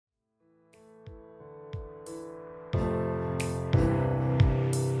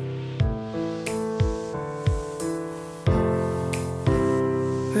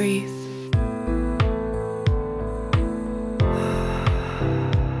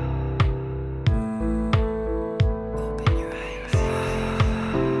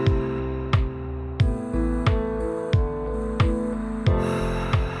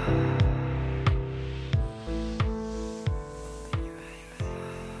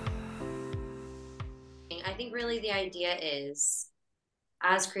I think really the idea is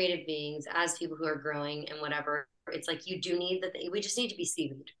as creative beings, as people who are growing and whatever, it's like you do need we just need to be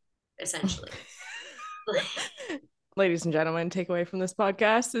seaweed, essentially. Ladies and gentlemen, takeaway from this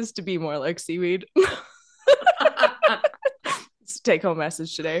podcast is to be more like seaweed. It's a take home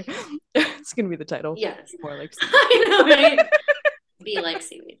message today. It's going to be the title. Yes. Be more like seaweed. I know, right? Be like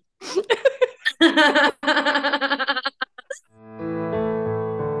seaweed.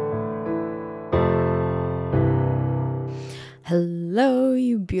 Hello,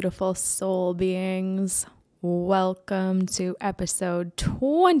 you beautiful soul beings. Welcome to episode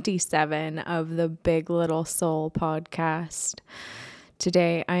 27 of the Big Little Soul podcast.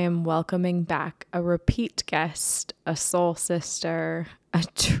 Today, I am welcoming back a repeat guest, a soul sister, a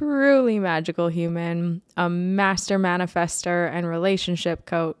truly magical human, a master manifester and relationship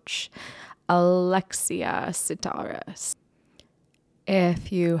coach, Alexia Sitaras.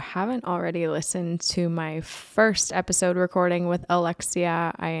 If you haven't already listened to my first episode recording with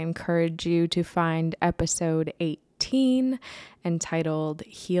Alexia, I encourage you to find episode 18 entitled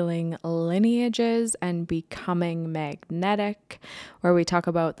Healing Lineages and Becoming Magnetic, where we talk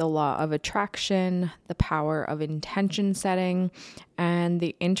about the law of attraction, the power of intention setting, and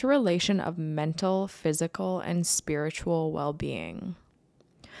the interrelation of mental, physical, and spiritual well-being.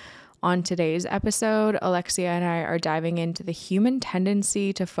 On today's episode, Alexia and I are diving into the human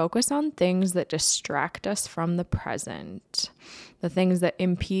tendency to focus on things that distract us from the present, the things that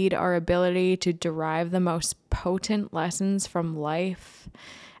impede our ability to derive the most potent lessons from life,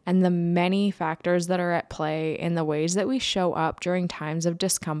 and the many factors that are at play in the ways that we show up during times of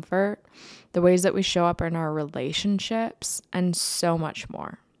discomfort, the ways that we show up in our relationships, and so much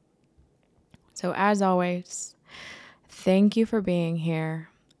more. So, as always, thank you for being here.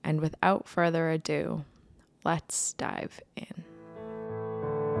 And without further ado, let's dive in.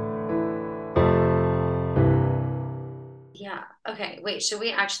 Yeah. Okay. Wait, should we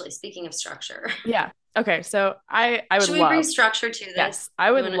actually, speaking of structure, Yeah. Okay. So I would should we bring love, structure to this? yes, I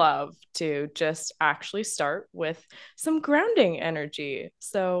You would want to? love to just actually start with some grounding energy.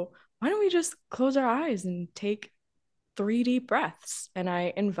 So why don't we just close our eyes and take 3 deep breaths? And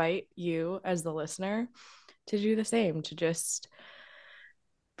I invite you as the listener to do the same, to just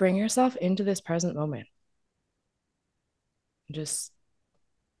bring yourself into this present moment. Just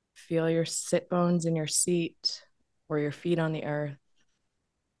feel your sit bones in your seat or your feet on the earth.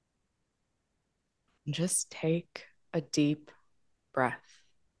 And just take a deep breath.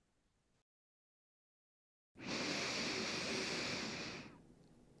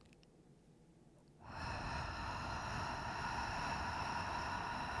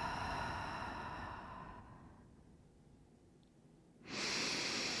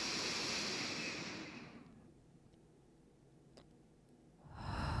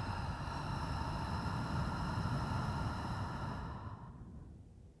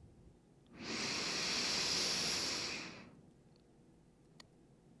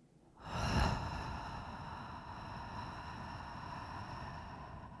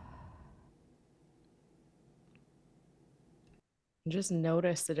 And just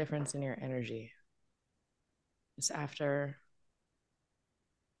notice the difference in your energy. Just after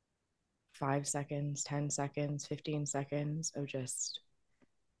 5 seconds, 10 seconds, 15 seconds of just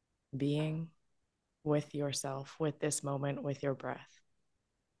being with yourself, with this moment, with your breath.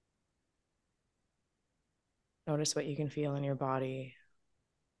 Notice what you can feel in your body,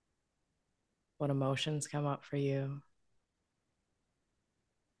 what emotions come up for you,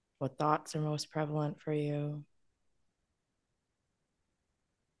 what thoughts are most prevalent for you.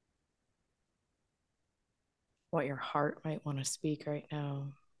 What your heart might want to speak right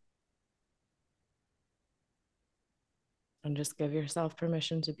now. And just give yourself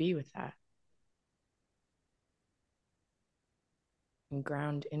permission to be with that and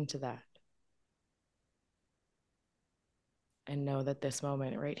ground into that. And know that this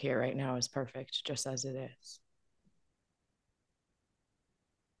moment right here, right now is perfect, just as it is.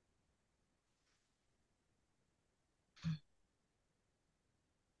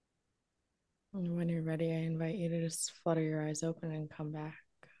 And when you're ready, I invite you to just flutter your eyes open and come back.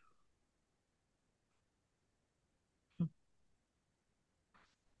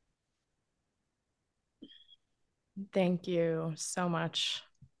 Thank you so much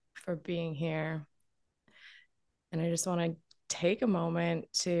for being here. And I just want to take a moment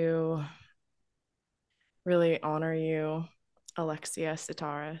to really honor you, Alexia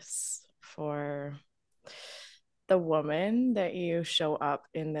Sitaras, for the woman that you show up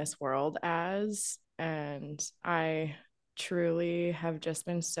in this world as. And I truly have just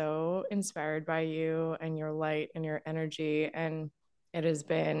been so inspired by you and your light and your energy. And it has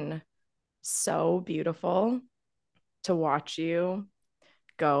been so beautiful to watch you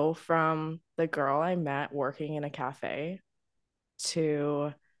go from the girl I met working in a cafe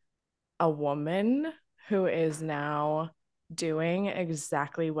to a woman who is now doing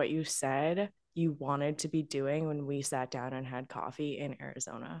exactly what you said you wanted to be doing when we sat down and had coffee in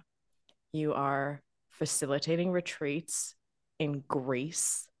Arizona. You are facilitating retreats in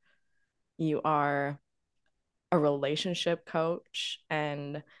Greece. You are a relationship coach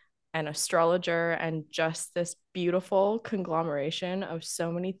and an astrologer and just this beautiful conglomeration of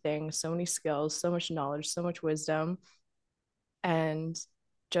so many things, so many skills, so much knowledge, so much wisdom, and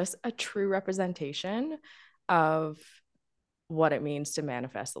just a true representation of what it means to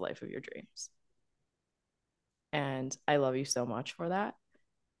manifest the life of your dreams. And I love you so much for that.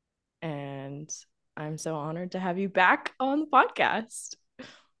 And I'm so honored to have you back on the podcast.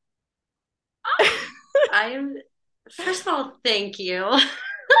 I am, first of all, thank you.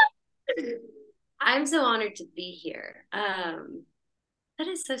 I'm so honored to be here. That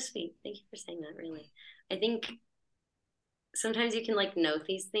is so sweet. Thank you for saying that, really. I think sometimes you can like know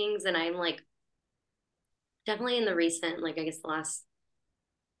these things, and I'm like definitely in the recent, like I guess the last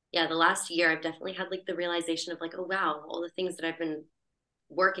year, I've definitely had like the realization of like, oh wow, all the things that I've been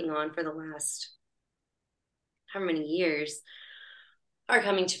working on for the last how many years are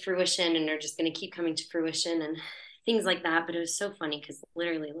coming to fruition and are just going to keep coming to fruition and things like that. But it was so funny because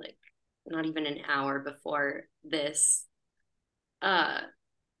literally like not even an hour before uh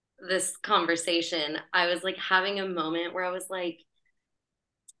this conversation, I was like having a moment where I was like,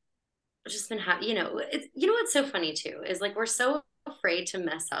 I've just been it's what's so funny too is like we're so afraid to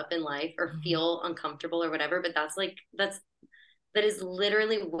mess up in life or Mhm. feel uncomfortable or whatever, but that is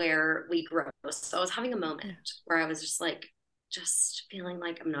literally where we grow. So I was having a moment Yeah. where I was just feeling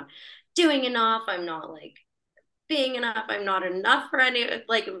like I'm not doing enough. I'm not like being enough. I'm not enough for any,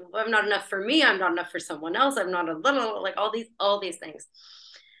 like, I'm not enough for me. I'm not enough for someone else. I'm not a little, like all these things.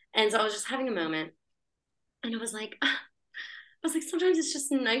 And so I was just having a moment and I was like, sometimes it's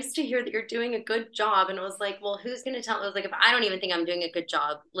just nice to hear that you're doing a good job. And I was like, well, who's going to tell? I was like, if I don't even think I'm doing a good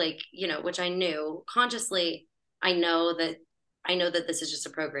job, like, which I knew consciously, I know that I know that this is just a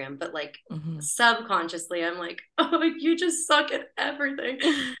program, but like Mhm. subconsciously, I'm like, oh, you just suck at everything.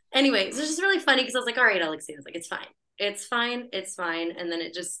 Anyway, so it's just really funny because I was like, all right, Alexia, I was like, it's fine. It's fine. It's fine. And then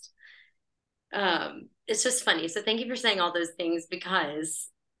it's just funny. So thank you for saying all those things because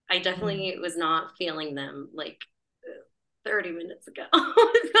I Yeah. definitely was not feeling them like 30 minutes ago.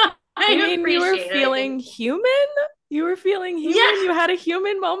 I I mean, you were appreciate it. I feeling think, human. You were feeling yeah, human. You had a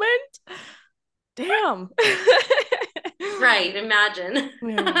human moment. Damn. right. Imagine.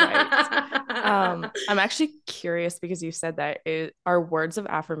 Yeah, right. I'm actually curious because you said that are words of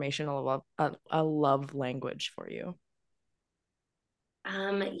affirmation a love language for you?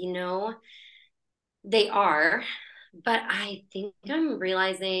 you know, they are, but I think I'm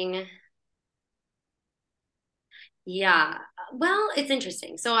realizing, yeah. Well, it's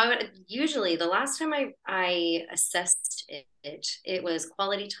interesting. So I would usually the last time I assessed it was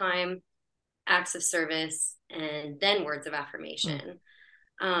quality time, acts of service, and then words of Mm. affirmation.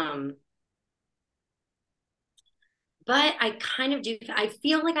 Um, but I kind of do. I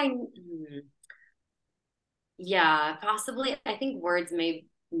feel like yeah, possibly. I think words may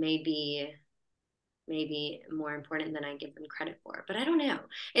be maybe more important than I give them credit for. But I don't know.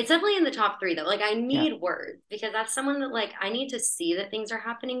 It's definitely in the top three though. Like I Yeah. need words because that's someone that like I need to see that things are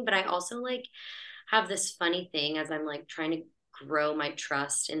happening, but I also like have this funny thing as I'm like trying to grow my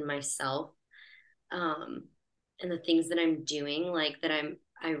trust in myself um and the things that I'm doing, like that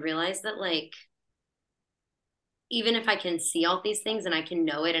I realize that like even if I can see all these things and I can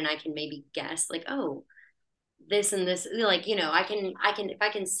know it and I can maybe guess like, oh, this and this, like, I can if I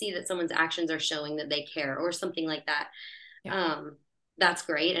can see that someone's actions are showing that they care or something like that, Yeah. um that's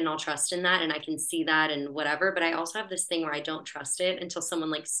great and I'll trust in that and I can see that and whatever, but I also have this thing where I don't trust it until someone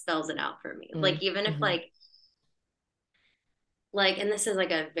like spells it out for me, like Mm. even if Mm-hmm. like and this is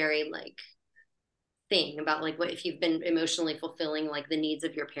like a very like thing about like what if you've been emotionally fulfilling like the needs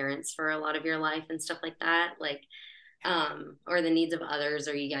of your parents for a lot of your life and stuff like that, like or the needs of others,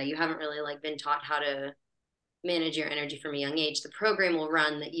 or yeah, you haven't really like been taught how to manage your energy from a young age, the program will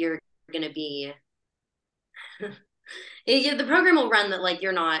run that you're going to be the program will run that like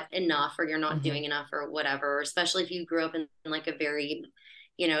you're not enough or you're not Mm-hmm. doing enough or whatever, especially if you grew up in like a very,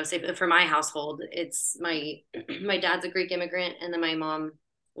 say for my household, it's my dad's a Greek immigrant and then my mom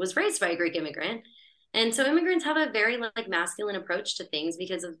was raised by a Greek immigrant. And so immigrants have a very like masculine approach to things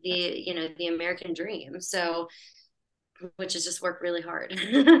because of the American dream. So which has just worked really hard.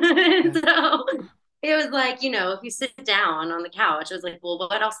 Yeah. So it was like, if you sit down on the couch, it was like, well,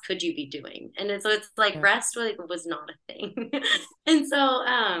 what else could you be doing? And so it's like Yeah. rest was not a thing. And so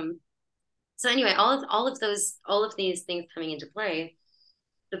anyway, all of these things coming into play,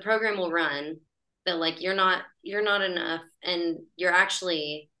 the program will run that like you're not enough, and you're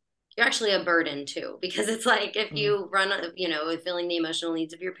actually a burden too, because it's like if Mm. you run, filling the emotional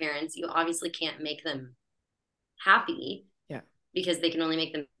needs of your parents, you obviously can't make them happy Yeah. because they can only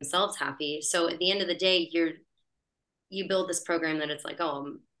make themselves happy. So at the end of the day, you build this program that it's like, oh,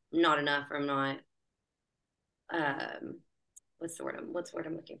 I'm not enough, or I'm not, um what's the word I'm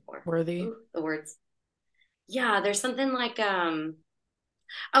looking for? Worthy. Ooh, the words. Yeah, there's something like,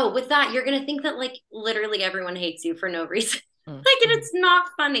 oh, with that, you're gonna think that like literally everyone hates you for no reason. Mm. Like, and Mm. it's not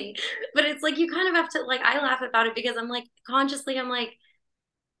funny, but it's like you kind of have to, like, I laugh about it because I'm like, consciously, I'm like,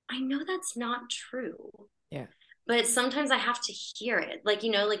 I know that's not true, Yeah. but sometimes I have to hear it. Like,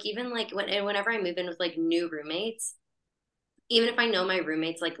 like even like whenever I move in with like new roommates, even if I know my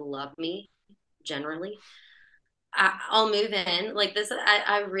roommates like love me generally, I'll move in like this.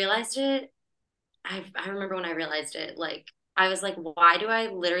 I realized it. I remember when I realized it. Like, I was like, why do I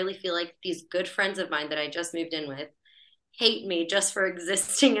literally feel like these good friends of mine that I just moved in with hate me just for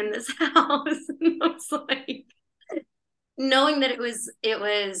existing in this house? And I was like, knowing that it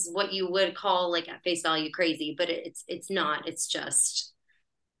was what you would call like at face value crazy, but it's not. It's just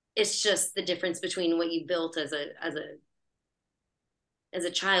the difference between what you built as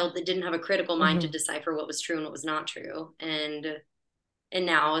a child that didn't have a critical mind to Hmm. decipher what was true and what was not true, and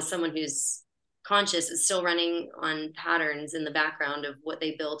now as someone who's conscious is still running on patterns in the background of what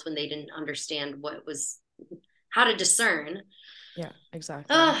they built when they didn't understand what was how to discern. Yeah,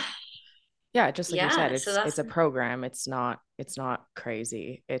 exactly. uh, Yeah, just like you said, yeah, so it's that's. a program. It's not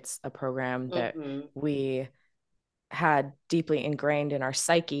crazy. It's a program that Mm-hmm, we had deeply ingrained in our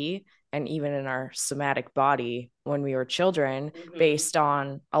psyche and even in our somatic body when we were children, mm-hmm. based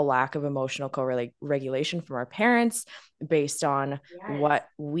on a lack of emotional co-regulation from our parents, based on Yes. what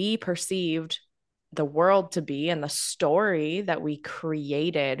we perceived the world to be and the story that we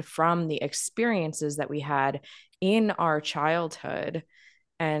created from the experiences that we had in our childhood.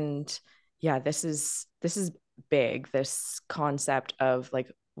 And yeah, this is big, this concept of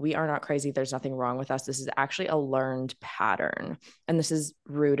like, we are not crazy, there's nothing wrong with us, this is actually a learned pattern, and this is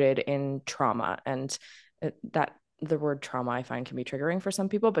rooted in trauma. And that the word trauma, I find, can be triggering for some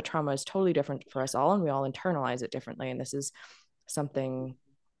people, but trauma is totally different for us all, and we all internalize it differently. And this is something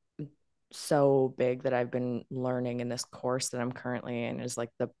so big that I've been learning in this course that I'm currently in, is like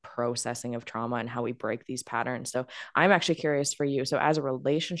the processing of trauma and how we break these patterns. So I'm actually curious for you. So as a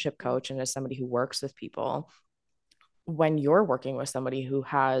relationship coach and as somebody who works with people, when you're working with somebody who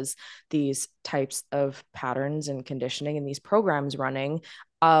has these types of patterns and conditioning and these programs running,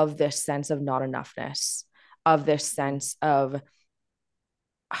 of this sense of not enoughness, of this sense of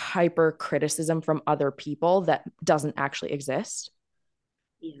hyper criticism from other people that doesn't actually exist,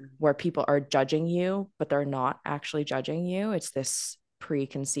 Yeah. where people are judging you, but they're not actually judging you. It's this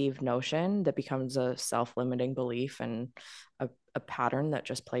preconceived notion that becomes a self-limiting belief and a pattern that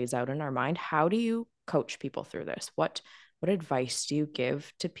just plays out in our mind. How do you coach people through this? What advice do you give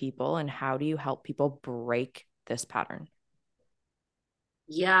to people, and how do you help people break this pattern?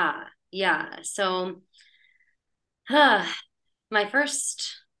 Yeah. Yeah. So, uh, my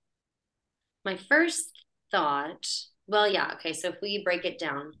first my first thought, well, yeah, okay, so if we break it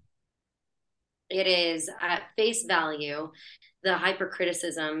down, it is at face value, the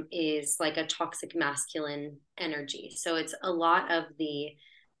hypercriticism is like a toxic masculine energy. So it's a lot of the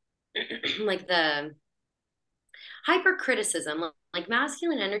like the hypercriticism, like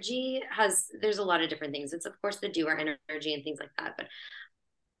masculine energy there's a lot of different things. It's of course the doer energy and things like that, but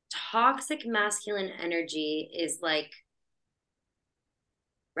toxic masculine energy is like,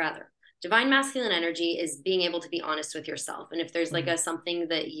 rather, divine masculine energy is being able to be honest with yourself, and if there's like Mm-hmm. a something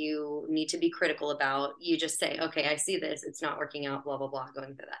that you need to be critical about, you just say, okay, I see this, it's not working out, blah blah blah,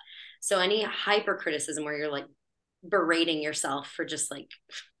 going through that. So any hyper criticism where you're like berating yourself for just like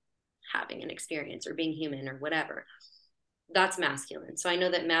having an experience or being human or whatever, that's masculine. So I know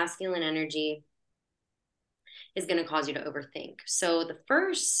that masculine energy is going to cause you to overthink. So the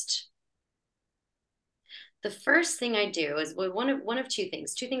first thing I do is, well, one of two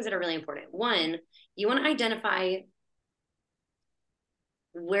things that are really important. One, you want to identify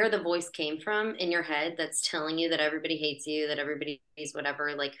where the voice came from in your head that's telling you that everybody hates you, that everybody's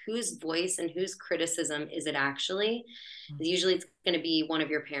whatever. Like, whose voice and whose criticism is it actually? Usually it's going to be one of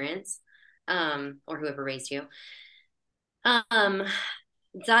your parents, or whoever raised you. Um,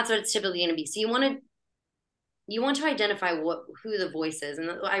 that's what it's typically going to be. So you want to identify who the voice is. And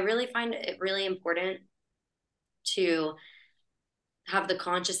I really find it really important to have the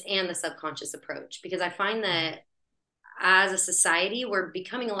conscious and the subconscious approach, because I find Mhm. that as a society, we're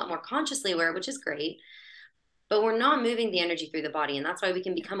becoming a lot more consciously aware, which is great, but we're not moving the energy through the body. And that's why we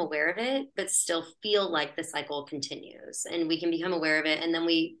can Yeah. become aware of it, but still feel like the cycle continues. And we can become aware of it. And then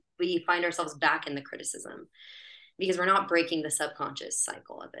we find ourselves back in the criticism because we're not breaking the subconscious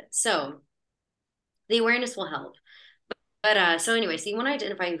cycle of it. So the awareness will help. But so anyway, so you want to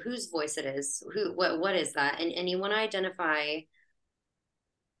identify whose voice it is, what is that? And you want to identify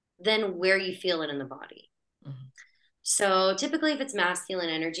then where you feel it in the body. Mhm. So typically, if it's masculine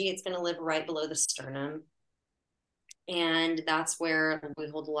energy, it's going to live right below the sternum. And that's where we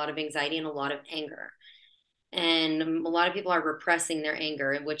hold a lot of anxiety and a lot of anger. And a lot of people are repressing their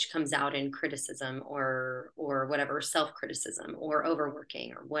anger, which comes out in criticism or whatever, self-criticism or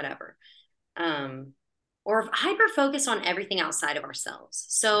overworking or whatever. Um, or hyper focus on everything outside of ourselves.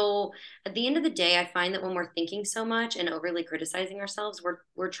 Yeah. So at the end of the day, I find that when we're thinking so much and overly criticizing ourselves,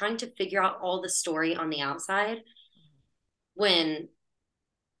 we're trying to figure out all the story on the outside when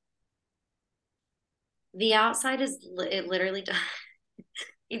the outside is it literally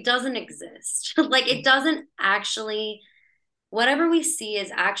it doesn't exist. Like it Mhm. doesn't actually, whatever we see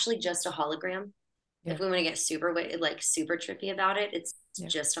is actually just a hologram. Yeah. If we want to get super like super trippy about it, it's Yeah.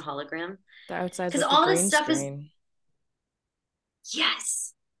 just a hologram. The outside's Because like the all this green stuff is, screen.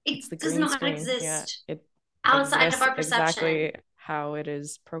 yes, It's it the does green not screen. Yeah. exist It outside of exists our perception. exactly how it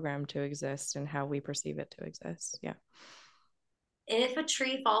is programmed to exist and how we perceive it to exist. Yeah. If a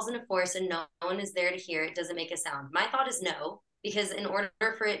tree falls in a forest and no one is there to hear it, does it make a sound? My thought is no, because in order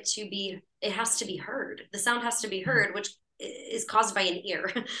for it to be, it has to be heard. The sound has to be Mhm. heard, which is caused by an ear,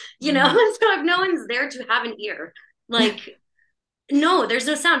 you know? Mhm. So if no one's there to have an ear, like, no, there's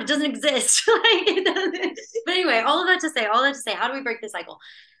no sound. It doesn't exist. Like it doesn't. But anyway, all that to say, how do we break the cycle?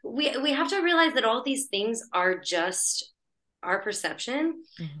 We have to realize that all of these things are just our perception.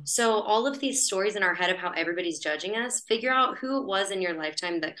 Mhm. So all of these stories in our head of how everybody's judging us, figure out who it was in your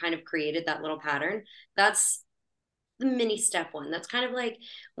lifetime that kind of created that little pattern. That's the mini step one. That's kind of like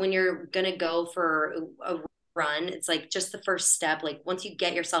when you're gonna go for a run. It's like just the first step. Like once you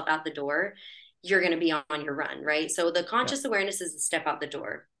get yourself out the door, you're gonna be on your run, right? So the Yeah. conscious awareness is the step out the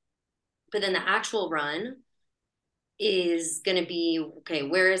door, but then the actual run is gonna be okay.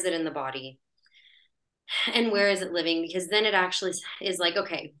 Where is it in the body, and where is it living? Because then it actually is like,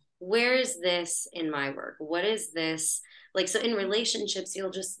 okay, where is this in my work? What is this like? So in relationships,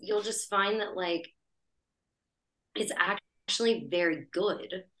 you'll just find that like it's actually very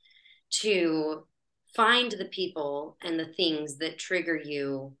good to find the people and the things that trigger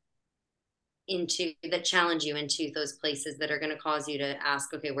you into that challenge you into those places that are going to cause you to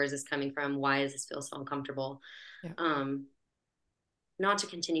ask, okay, where's this coming from? Why does this feel so uncomfortable? Yeah. um not to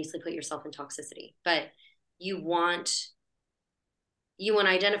continuously put yourself in toxicity, but you want you want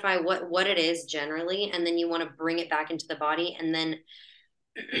to identify what it is generally, and then you want to bring it back into the body, and then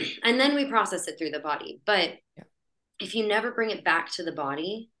and then we process it through the body. But Yeah. if you never bring it back to the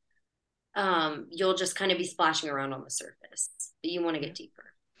body, you'll just kind of be splashing around on the surface. But you want to Yeah. get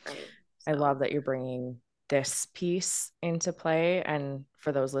deeper, right? I So, love that you're bringing this piece into play. And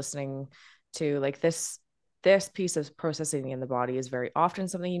for those listening to like this piece of processing in the body is very often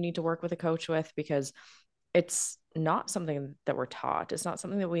something you need to work with a coach with, because it's not something that we're taught. It's not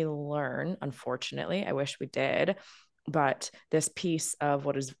something that we learn, unfortunately. I wish we did. But this piece of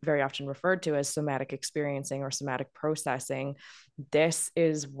what is very often referred to as somatic experiencing or somatic processing, this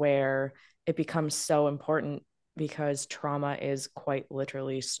is where it becomes so important, because trauma is quite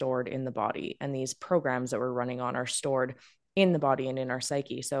literally stored in the body. And these programs that we're running on are stored in the body and in our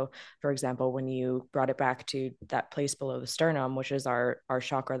psyche. So, for example, when you brought it back to that place below the sternum, which is our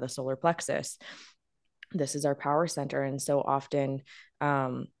chakra, the solar plexus, this is our power center. And so often,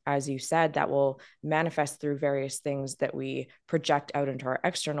 as you said, that will manifest through various things that we project out into our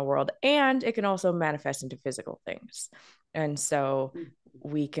external world. And it can also manifest into physical things. And so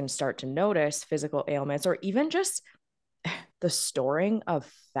we can start to notice physical ailments, or even just the storing of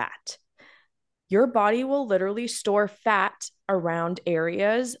fat. Your body will literally store fat around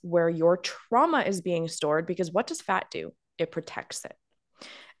areas where your trauma is being stored, because what does fat do? It protects it.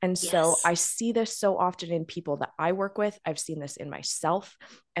 And so yes. I see this so often in people that I work with. I've seen this in myself,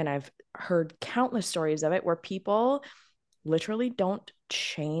 and I've heard countless stories of it where people literally don't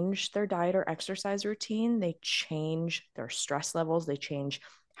change their diet or exercise routine. They change their stress levels, they change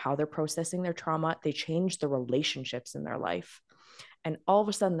how they're processing their trauma, they change the relationships in their life. And all of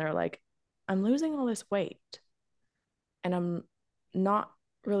a sudden, they're like, I'm losing all this weight and I'm not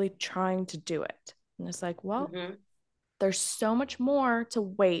really trying to do it. And it's like, well, Mm-hmm. there's so much more to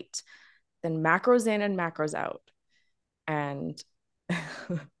weight than macros in and macros out. And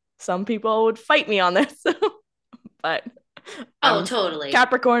some people would fight me on this, but Oh, I'm totally.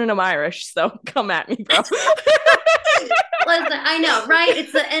 Capricorn and I'm Irish, so come at me, bro. Listen, I know, right?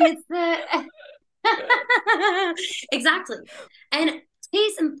 It's the exactly. And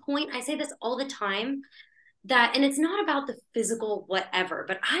case in point, I say this all the time that, and it's not about the physical whatever,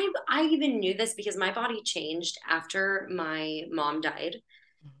 but I even knew this because my body changed after my mom died.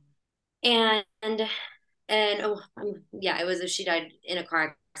 And oh yeah, it was she died in a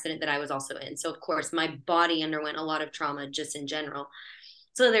car accident that I was also in. So of course my body underwent a lot of trauma just in general.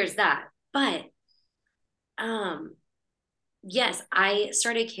 So there's that. But um yes, I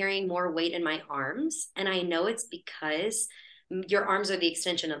started carrying more weight in my arms. And I know it's because your arms are the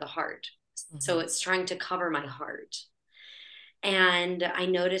extension of the heart. So Mm-hmm. it's trying to cover my heart. And I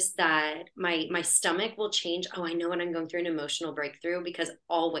noticed that my stomach will change. Oh, I know when I'm going through an emotional breakthrough because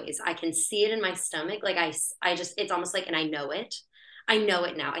always I can see it in my stomach. Like I just it's almost like, and I know it. I know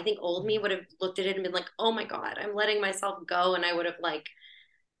it now. I think old me would have looked at it and been like, "Oh my God, I'm letting myself go," and I would have like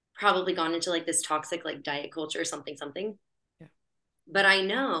probably gone into like this toxic like diet culture or something. Yeah. But I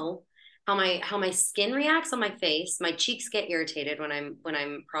know how my skin reacts on my face. My cheeks get irritated when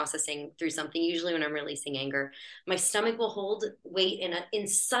I'm processing through something, usually when I'm releasing anger. My stomach will hold weight in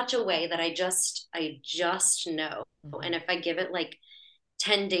such a way that I just know. Mm-hmm. And if I give it like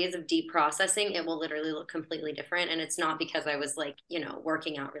 10 days of deep processing, it will literally look completely different. And it's not because I was like,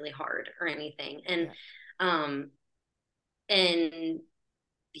 working out really hard or anything. Yeah. Um and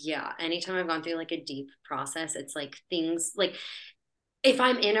yeah, anytime I've gone through like a deep process, it's like things like if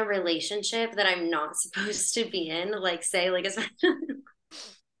I'm in a relationship that I'm not supposed to be in, like say, like it's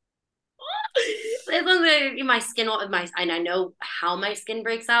my skin my and I know how my skin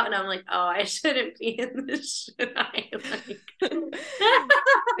breaks out, and I'm like, oh, I shouldn't be in this, should I? Like,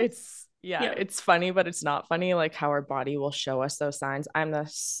 It's yeah, yeah. it's funny, but it's not funny, like how our body will show us those signs. I'm the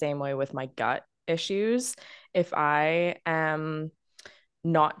same way with my gut issues. If I am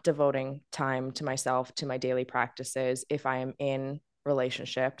not devoting time to myself, to my daily practices, if I am in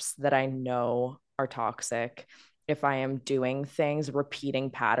relationships that I know are toxic, if I am doing things,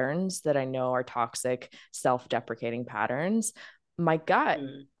 repeating patterns that I know are toxic, self-deprecating patterns, my gut,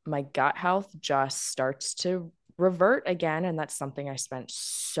 Mm. my gut health just starts to revert again. And that's something I spent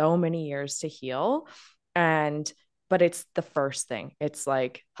so many years to heal. And, but it's the first thing. It's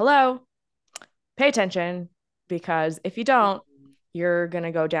like, hello, pay attention, because if you don't, Mm. you're going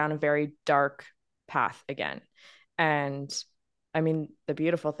to go down a very dark path again. And I mean, the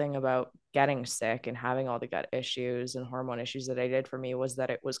beautiful thing about getting sick and having all the gut issues and hormone issues that I did for me was that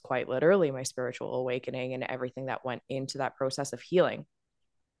it was quite literally my spiritual awakening and everything that went into that process of healing.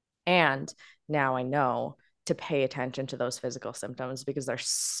 And now I know to pay attention to those physical symptoms because they're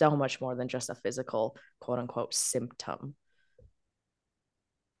so much more than just a physical quote unquote symptom.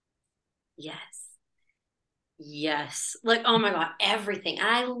 Yes. Yes. Like, oh my God, everything. And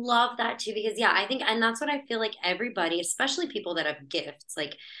I love that too, because yeah, I think, and that's what I feel like everybody, especially people that have gifts,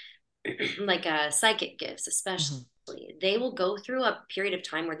 like like psychic gifts, especially, Mm-hmm. they will go through a period of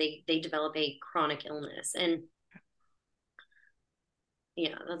time where they develop a chronic illness. And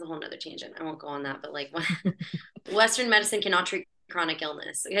yeah, that's a whole nother tangent. I won't go on that, but like Western medicine cannot treat chronic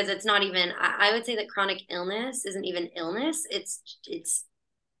illness because it's not even, I would say that chronic illness isn't even illness.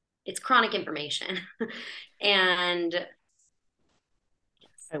 It's chronic information. And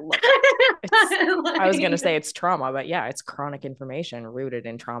I love that. It's, I was going to say like, it's trauma, but yeah, it's chronic information rooted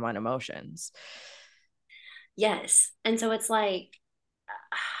in trauma and emotions. yes. And so it's like,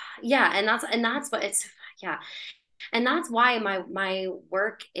 yeah, and that's what it's, yeah. And that's why my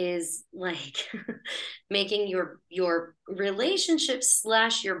work is like making your relationships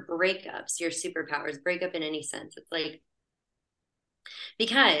slash your breakups your superpowers. Breakup in any sense, it's like,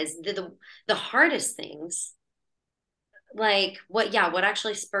 because the hardest things, like what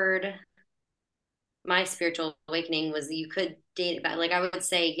actually spurred my spiritual awakening was you could date it back. Like I would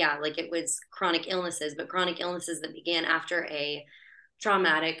say, yeah, like it was chronic illnesses, but chronic illnesses that began after a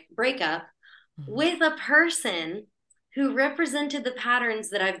traumatic breakup Mm-hmm. with a person who represented the patterns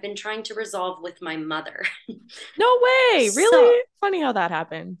that I've been trying to resolve with my mother. No way. So Really? Funny how that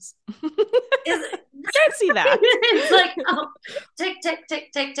happens. is Can't see that. it's like, oh, tick tick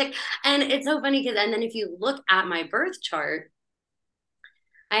tick tick tick. And it's so funny because, and then if you look at my birth chart,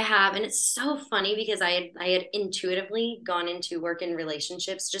 I have, and it's so funny because I had intuitively gone into work in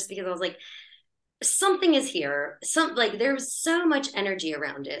relationships just because I was like, something is here. Some like there's so much energy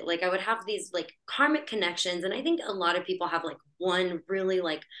around it. Like I would have these like karmic connections, and I think a lot of people have like one really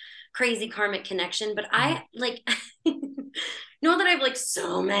like crazy karmic connection, but Mm-hmm. I like know that I have like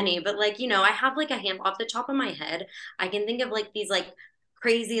so many, but like, I have like a hand off the top of my head. I can think of like these like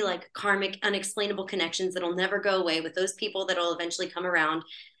crazy, like karmic, unexplainable connections that'll never go away with those people that'll eventually come around.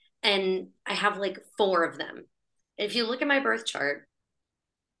 And I have like four of them. If you look at my birth chart,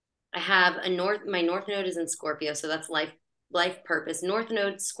 I have my north node is in Scorpio, so that's life purpose. North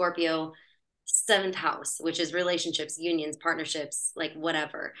node, Scorpio, seventh house, which is relationships, unions, partnerships, like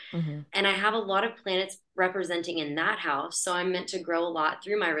whatever. Mm-hmm. And I have a lot of planets representing in that house. So I'm meant to grow a lot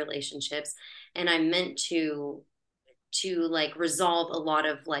through my relationships. And I'm meant to like resolve a lot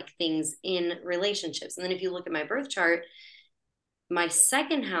of like things in relationships. And then if you look at my birth chart, my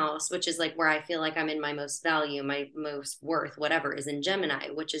second house, which is like where I feel like I'm in my most value, my most worth, whatever, is in Gemini,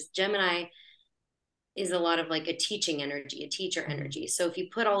 which is Gemini is a lot of like a teaching energy, a teacher Mm-hmm. energy. So if you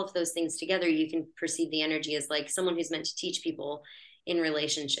put all of those things together, you can perceive the energy as like someone who's meant to teach people in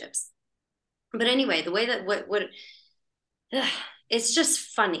relationships. But anyway, the way that what it's just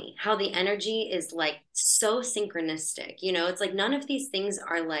funny how the energy is like so synchronistic. It's like none of these things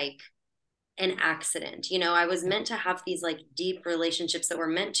are like an accident. I was Yeah. meant to have these like deep relationships that were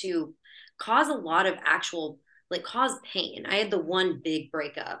meant to cause a lot of actual like cause pain. I had the one big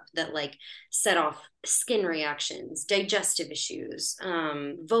breakup that like set off skin reactions, digestive issues,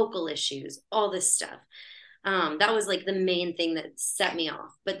 vocal issues, all this stuff. That was like the main thing that set me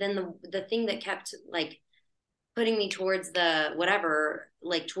off. But then the thing that kept like putting me towards the whatever,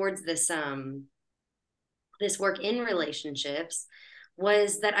 like towards this work in relationships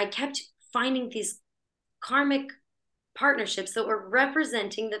was that I kept finding these karmic partnerships that were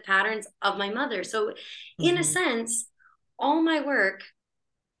representing the patterns of my mother. So, in a Mm-hmm. sense, all my work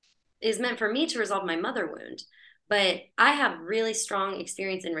is meant for me to resolve my mother wound. But I have really strong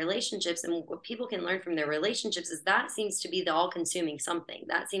experience in relationships. And what people can learn from their relationships is that seems to be the all consuming something.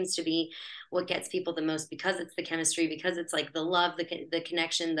 That seems to be what gets people the most because it's the chemistry, because it's like the love, the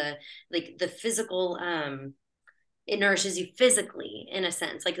connection, the like the physical it nourishes you physically in a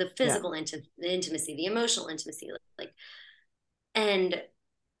sense, like the Yeah. physical intimacy, the emotional intimacy, like, and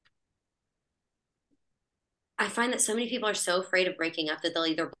I find that so many people are so afraid of breaking up that they'll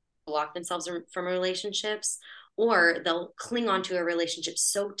either block themselves from relationships or they'll cling onto a relationship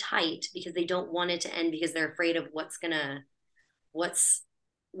so tight because they don't want it to end because they're afraid of what's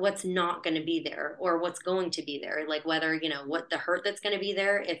what's not going to be there or what's going to be there, like whether what the hurt that's going to be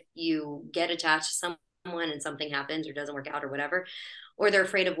there if you get attached to someone and something happens or doesn't work out or whatever, or they're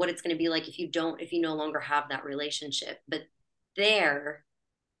afraid of what it's going to be like if you no longer have that relationship. But there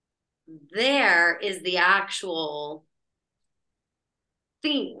there is the actual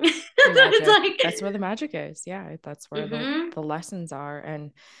thing. The It's magic. like That's where the magic is. Yeah, that's where mm-hmm, the lessons are.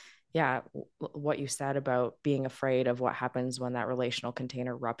 And yeah, what you said about being afraid of what happens when that relational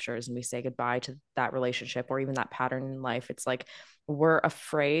container ruptures and we say goodbye to that relationship or even that pattern in life. It's like we're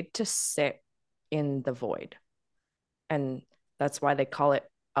afraid to sit in the void. And that's why they call it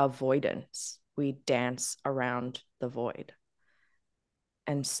avoidance. We dance around the void.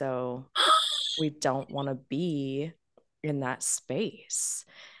 And so we don't want to be in that space.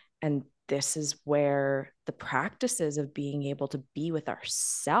 And this is where the practices of being able to be with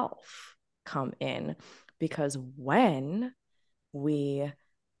ourself come in. Because when we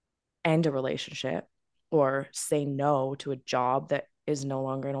end a relationship or say no to a job that is no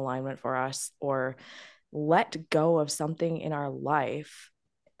longer in alignment for us, or let go of something in our life,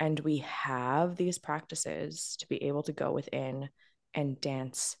 and we have these practices to be able to go within and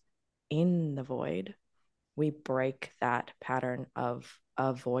dance in the void, we break that pattern of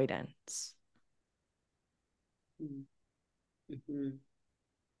avoidance. mm-hmm.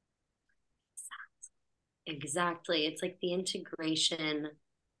 Exactly. It's like the integration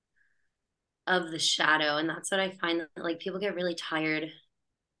of the shadow. And that's what I find that like people get really tired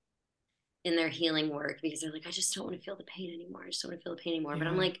in their healing work because they're like, I just don't want to feel the pain anymore. I just don't want to feel the pain anymore. But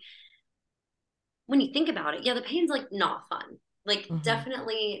I'm Yeah. like, when you think about it, yeah, the pain's like not fun. Like Mm-hmm.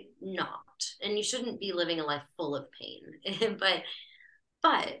 definitely not. And you shouldn't be living a life full of pain. but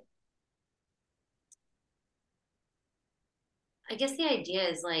I guess the idea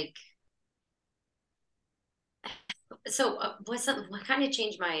is like so what kind of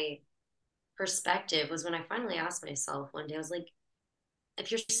changed my perspective was when I finally asked myself one day, I was like,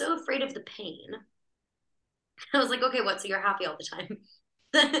 if you're so afraid of the pain, I was like, okay, what? So you're happy all the time?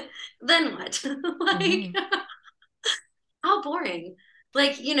 Then what? Like, Mm-hmm. how boring.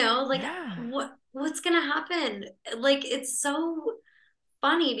 Like, like Yeah. what's gonna happen? Like, it's so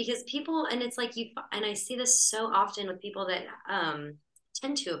funny because people, and it's like and I see this so often with people that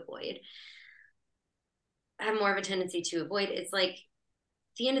tend to avoid, have more of a tendency to avoid. It's like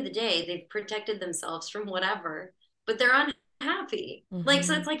the end of the day, they've protected themselves from whatever, but they're unhappy. Like,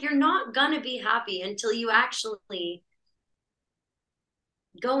 so Mm-hmm. it's like you're not gonna be happy until you actually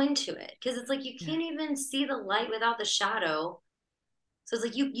go into it. Cause it's like you Yeah. can't even see the light without the shadow. So it's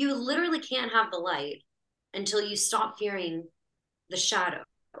like you literally can't have the light until you stop fearing the shadow.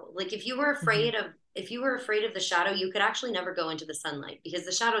 Like Mm-hmm. if you were afraid of the shadow, you could actually never go into the sunlight because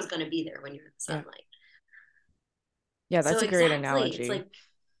the shadow is going to be there when you're in the Yeah. sunlight. Yeah, So that's a great exactly, it's analogy. like,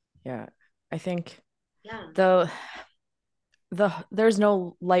 Yeah. I think yeah. the there's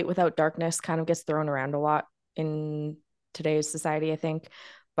no light without darkness kind of gets thrown around a lot in today's society, I think.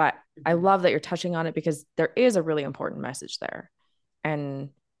 But I Mm-hmm. love that you're touching on it because there is a really important message there. And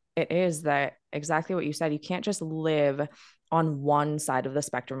it is that exactly what you said. You can't just live on one side of the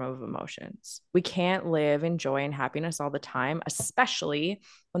spectrum of emotions. We can't live in joy and happiness all the time, especially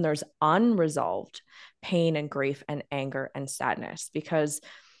when there's unresolved pain and grief and anger and sadness, because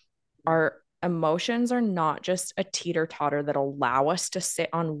our emotions are not just a teeter totter that allow us to sit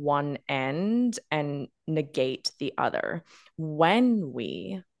on one end and negate the other. When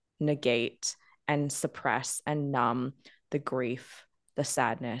we negate and suppress and numb the grief, the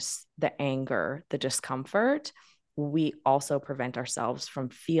sadness, the anger, the discomfort, we also prevent ourselves from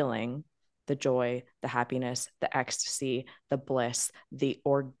feeling the joy, the happiness, the ecstasy, the bliss, the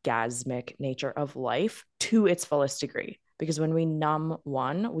orgasmic nature of life to its fullest degree. Because when we numb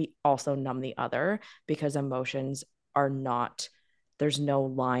one, we also numb the other because emotions are not, there's no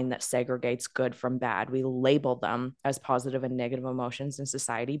line that segregates good from bad. We label them as positive and negative emotions in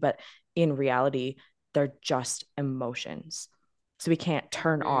society, but in reality, they're just emotions. So we can't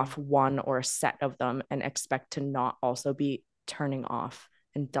turn Mm-hmm. off one or a set of them and expect to not also be turning off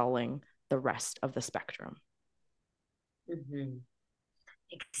and dulling the rest of the spectrum. Mm-hmm.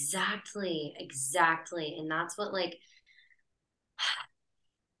 Exactly, exactly. And that's what like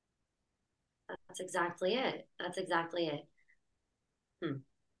that's exactly it. That's exactly it. Hmm.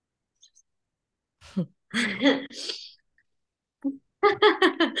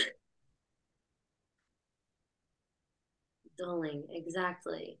 Dulling,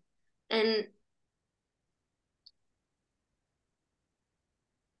 exactly. And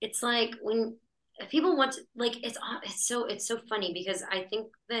it's like when people want to like it's so funny because I think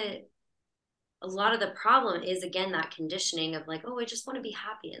that a lot of the problem is again that conditioning of like, oh, I just want to be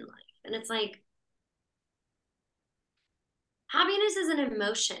happy in life. And it's like happiness is an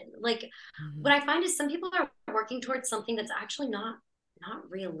emotion. Like Mm-hmm. what I find is some people are working towards something that's actually not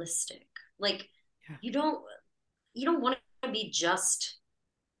realistic. Like Yeah. you don't you don't want to be just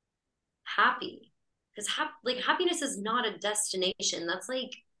happy because like happiness is not a destination. That's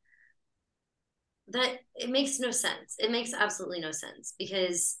like that it makes no sense. It makes absolutely no sense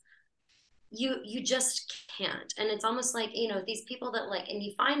because you just can't. And it's almost like, you know, these people that like, and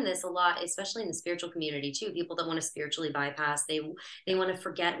you find this a lot, especially in the spiritual community too, people that want to spiritually bypass, they want to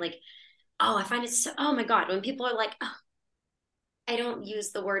forget like, oh, I find it so, oh my God, when people are like, oh, I don't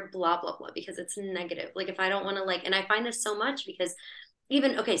use the word blah blah blah because it's negative. Like if I don't want to like, and I find this so much because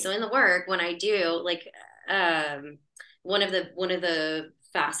even okay, so in the work when I do like um one of the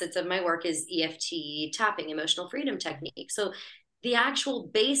facets of my work is EFT tapping, emotional freedom technique. So the actual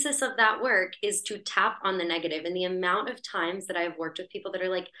basis of that work is to tap on the negative. And the amount of times that I've worked with people that are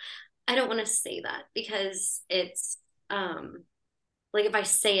like, I don't want to say that because it's like if I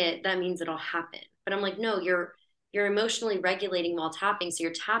say it, that means it'll happen. But I'm like, no, you're emotionally regulating while tapping. So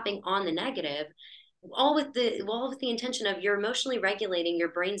you're tapping on the negative, all with the intention of you're emotionally regulating your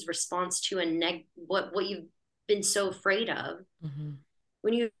brain's response to a what you've been so afraid of. Mm-hmm.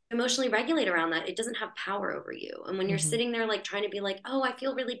 When you emotionally regulate around that, it doesn't have power over you. And when you're Mm-hmm. sitting there like trying to be like, oh, I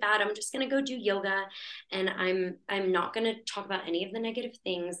feel really bad, I'm just gonna go do yoga and I'm not gonna talk about any of the negative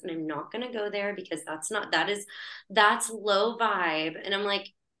things and I'm not gonna go there because that's low vibe. And I'm like,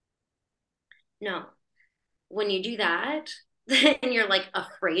 no, when you do that and you're like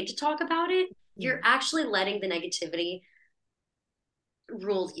afraid to talk about it, Yeah. you're actually letting the negativity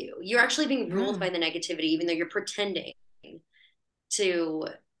rule you. You're actually being ruled Yeah. by the negativity, even though to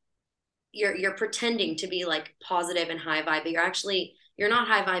you're pretending to be like positive and high vibe, but you're not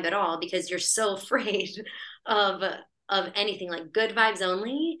high vibe at all because you're so afraid of anything. Like good vibes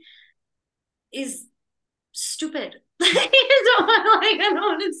only is stupid. I don't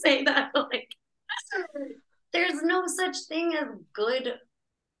want to say that, but like there's no such thing as good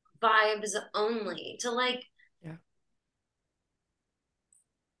vibes only. To like Yeah.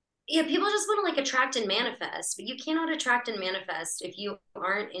 yeah, people just want to like attract and manifest, but you cannot attract and manifest if you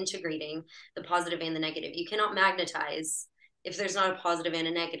aren't integrating the positive and the negative. You cannot magnetize if there's not a positive and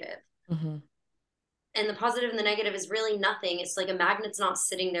a negative. Mm-hmm. and the positive and the negative is really nothing. It's like a magnet's not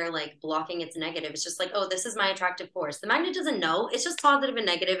sitting there like blocking its negative. It's just like, oh, this is my attractive force. The magnet doesn't know. It's just positive and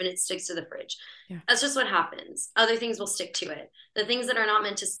negative, and it sticks to the fridge. Yeah. That's just what happens. Other things will stick to it. The things that are not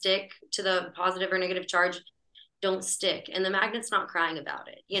meant to stick to the positive or negative charge don't stick. And the magnet's not crying about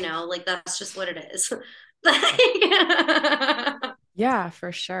it. Like that's just what it is. Yeah,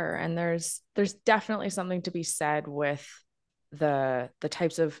 for sure. And there's definitely something to be said with the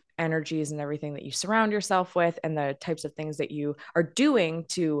types of energies and everything that you surround yourself with and the types of things that you are doing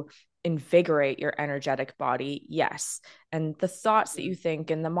to invigorate your energetic body. Yes. And the thoughts that you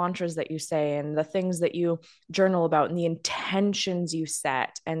think and the mantras that you say and the things that you journal about and the intentions you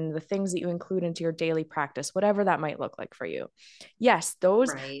set and the things that you include into your daily practice, whatever that might look like for you. Yes,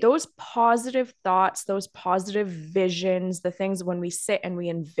 those Right. those positive thoughts, those positive visions, the things when we sit and we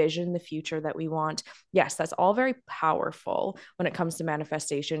envision the future that we want. Yes, that's all very powerful when it comes to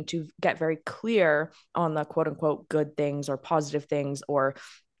manifestation, to get very clear on the quote unquote good things or positive things or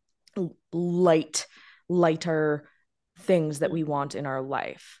lighter things that we want in our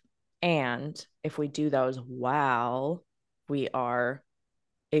life. And if we do those while we are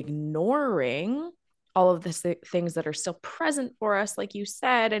ignoring all of the things that are still present for us, like you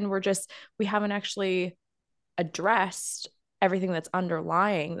said, and we haven't actually addressed everything that's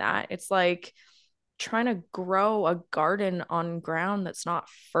underlying that. It's like trying to grow a garden on ground that's not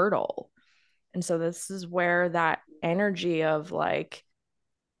fertile. And so this is where that energy of like,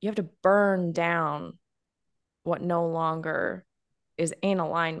 you have to burn down what no longer is in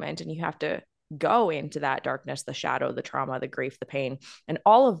alignment, and you have to go into that darkness, the shadow, the trauma, the grief, the pain, and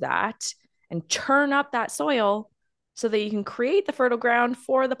all of that, and turn up that soil so that you can create the fertile ground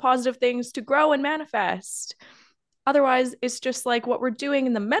for the positive things to grow and manifest. Otherwise, it's just like what we're doing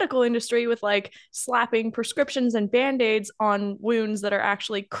in the medical industry with like slapping prescriptions and band-aids on wounds that are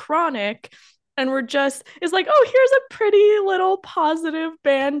actually chronic. And it's like, oh, here's a pretty little positive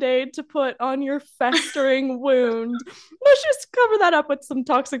band-aid to put on your festering wound. Let's just cover that up with some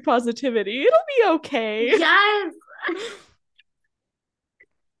toxic positivity. It'll be okay. Yes.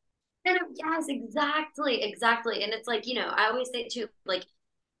 Yes, exactly, exactly. And it's like, I always say too, like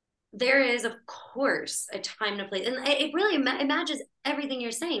there is of course a time to play, and it really it matches everything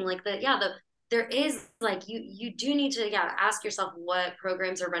you're saying. Like there is like you do need to ask yourself what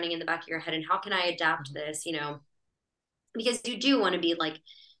programs are running in the back of your head and how can I adapt this, because you do want to be like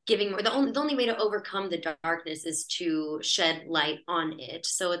giving more. The only way to overcome the darkness is to shed light on it.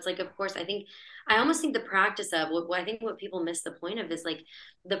 So it's like, of course, I almost think the practice of what I think what people miss the point of is like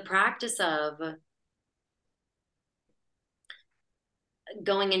the practice of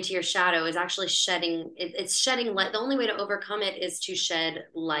going into your shadow is actually it's shedding light. The only way to overcome it is to shed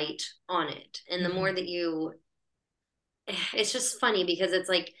light on it. And the Mm-hmm. more that it's just funny because it's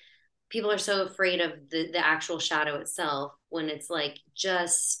like people are so afraid of the actual shadow itself, when it's like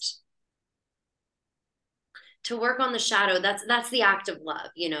just to work on the shadow. That's the act of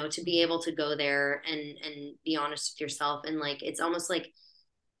love, to be able to go there and be honest with yourself. And like it's almost like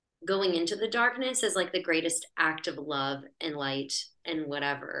going into the darkness is like the greatest act of love and light and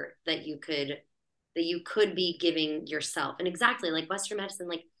whatever that you could be giving yourself. And exactly like Western medicine,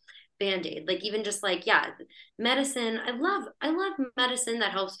 like band-aid, like even just like, medicine. I love medicine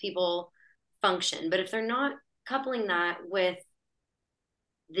that helps people function, but if they're not coupling that with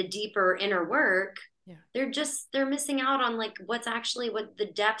the deeper inner work, Yeah. they're missing out on like what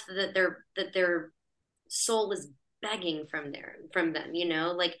the depth that their soul is begging from them,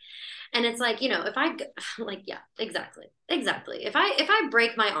 like. And it's like, if I like, yeah, exactly. If I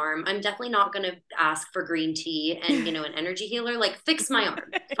break my arm, I'm definitely not going to ask for green tea and an energy healer. Like, fix my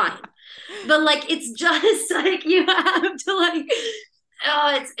arm, fine. But like, it's just like you have to like,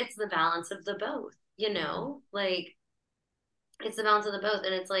 oh, it's the balance of the both, Mm-hmm. like it's the balance of the both,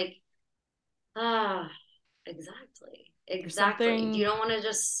 and it's like, ah, exactly, There's exactly. You something. don't want to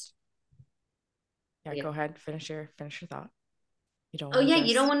just, Yeah, yeah. go ahead. Finish your thought. You don't Oh want to yeah,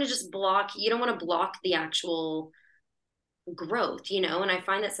 you don't just. want to just block. You don't want to block the actual growth, and I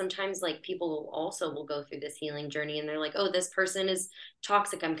find that sometimes like people also will go through this healing journey and they're like, oh, this person is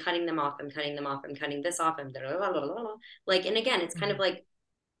toxic, I'm cutting them off, I'm cutting this off, and blah, blah, blah, blah. Like, and again, it's kind of Mm-hmm. like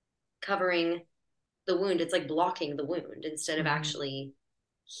covering the wound. It's like blocking the wound instead of Mm-hmm. actually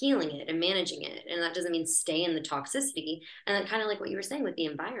healing it and managing it. And that doesn't mean stay in the toxicity. And then kind of like what you were saying with the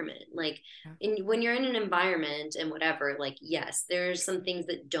environment, like Yeah. when you're in an environment and whatever, like, yes, there's some things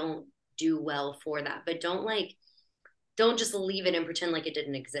that don't do well for that, but don't just leave it and pretend like it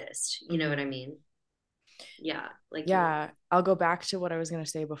didn't exist. You know what Mm-hmm. I mean? Yeah, like you. Yeah, I'll go back to what I was going to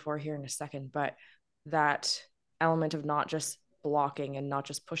say before here in a second, but that element of not just blocking and not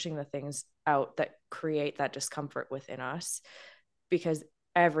just pushing the things out that create that discomfort within us, because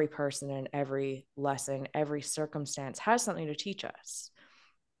every person and every lesson, every circumstance has something to teach us.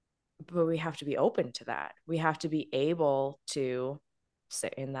 But we have to be open to that. We have to be able to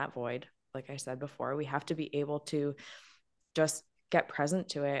sit in that void. Like I said before, we have to be able to just get present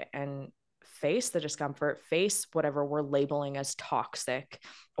to it and face the discomfort, face whatever we're labeling as toxic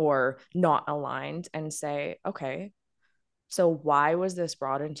or not aligned, and say, okay, so why was this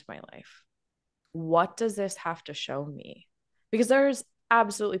brought into my life? What does this have to show me? Because there's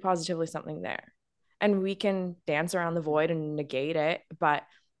absolutely positively something there. And we can dance around the void and negate it, but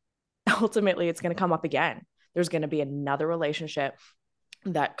ultimately it's going to come up again. There's going to be another relationship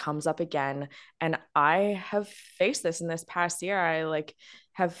that comes up again. And I have faced this in this past year. I like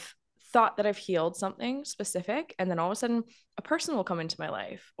have thought that I've healed something specific, and then all of a sudden a person will come into my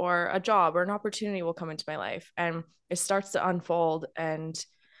life, or a job or an opportunity will come into my life, and it starts to unfold. And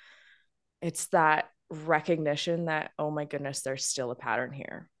it's that recognition that, oh my goodness, there's still a pattern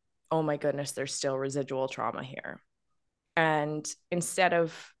here. Oh my goodness, there's still residual trauma here. And instead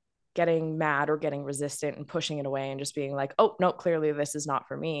of getting mad or getting resistant and pushing it away and just being like, oh, no, clearly this is not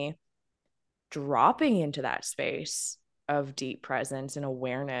for me, dropping into that space of deep presence and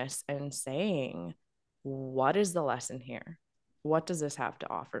awareness and saying, what is the lesson here? What does this have to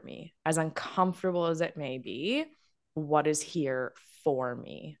offer me? As uncomfortable as it may be, what is here for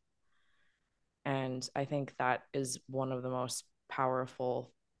me? And I think that is one of the most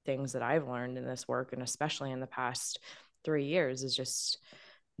powerful things that I've learned in this work, and especially in the past 3 years, is just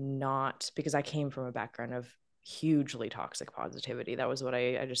not, because I came from a background of hugely toxic positivity. That was what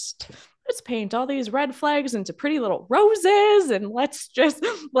I just, let's paint all these red flags into pretty little roses and let's just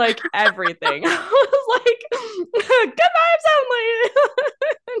like everything. I was like, good vibes only.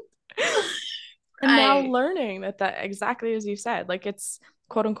 And now Right. learning that exactly as you said, like it's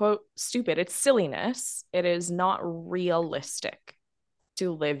quote unquote stupid. It's silliness. It is not realistic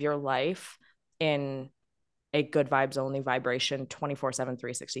to live your life in a good vibes only vibration 24/7,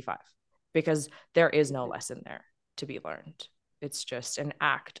 365, because there is no lesson there to be learned. It's just an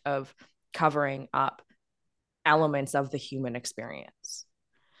act of covering up elements of the human experience.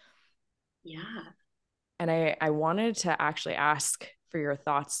 Yeah. And I wanted to actually ask for your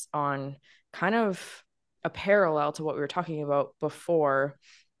thoughts on kind of a parallel to what we were talking about before,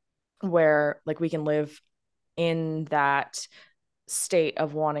 where like we can live in that state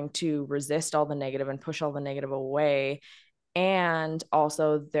of wanting to resist all the negative and push all the negative away. And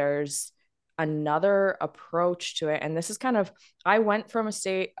also there's another approach to it. And this is kind of, I went from a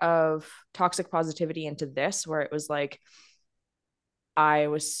state of toxic positivity into this, where it was like, I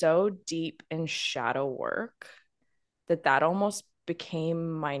was so deep in shadow work that almost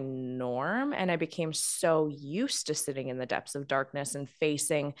became my norm. And I became so used to sitting in the depths of darkness and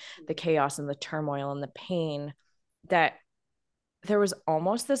facing the chaos and the turmoil and the pain, that there was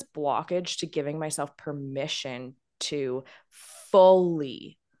almost this blockage to giving myself permission to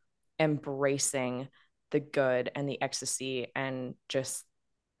fully embracing the good and the ecstasy and just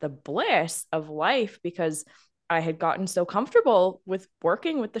the bliss of life, because I had gotten so comfortable with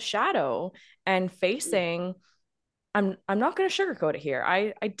working with the shadow and facing, I'm not going to sugarcoat it here.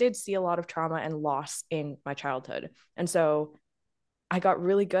 I did see a lot of trauma and loss in my childhood. And so I got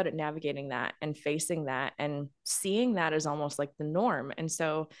really good at navigating that and facing that and seeing that as almost like the norm. And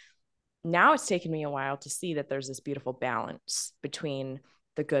so now it's taken me a while to see that there's this beautiful balance between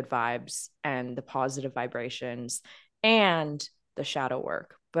the good vibes and the positive vibrations and the shadow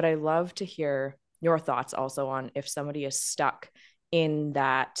work. But I love to hear your thoughts also on if somebody is stuck in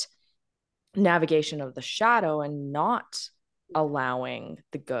that navigation of the shadow and not allowing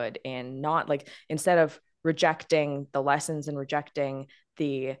the good in, not like, instead of rejecting the lessons and rejecting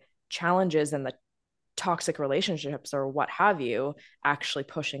the challenges and the toxic relationships or what have you, actually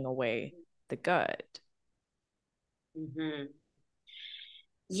pushing away the good. Mm-hmm.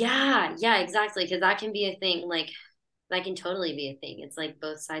 Yeah, yeah, exactly. Because that can be a thing. Like that can totally be a thing. It's like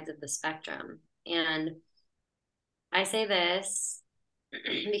both sides of the spectrum. And I say this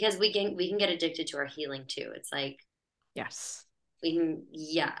because we can get addicted to our healing too. It's like Yes. we can,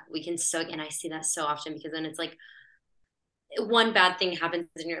 yeah, we can so, and I see that so often because then it's like one bad thing happens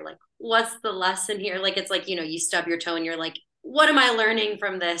and you're like, what's the lesson here? Like it's like, you stub your toe and you're like, what am I learning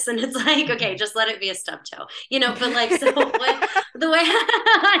from this? And it's like, okay, just let it be a stub toe, but like, so what the way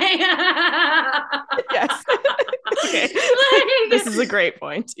Yes. Okay. This like, is a great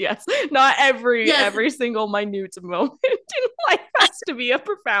point. Yes. Not every yes, every single minute moment in life has to be a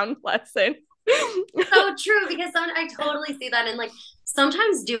profound lesson. so true because I totally see that. And like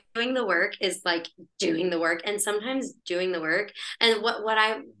sometimes doing the work is like doing the work, and sometimes doing the work. And what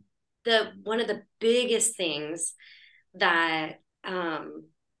I the one of the biggest things that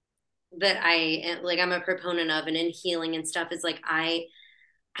that I like I'm a proponent of, and in healing and stuff, is like I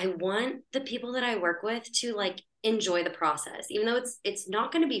want the people that I work with to like enjoy the process, even though it's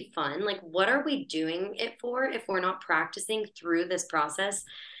not going to be fun. Like, what are we doing it for if we're not practicing through this process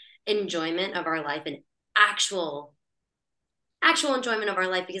enjoyment of our life, and actual actual enjoyment of our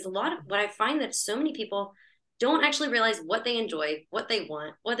life? Because a lot of what I find that so many people don't actually realize what they enjoy, what they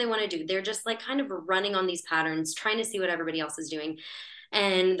want to do. They're just like kind of running on these patterns, trying to see what everybody else is doing.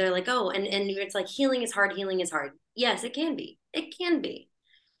 And they're like, oh, and it's like healing is hard, healing is hard. Yes, it can be. It can be.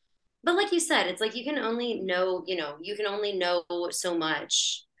 But like you said, it's like you can only know, you can only know so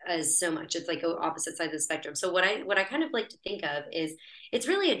much as so much. It's like opposite sides of the spectrum. So what I kind of like to think of is it's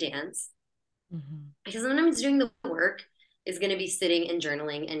really a dance, Mm-hmm. because sometimes doing the work is going to be sitting and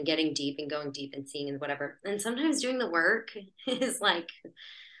journaling and getting deep and going deep and seeing and whatever. And sometimes doing the work is like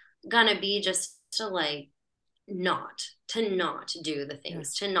gonna be just to like not do the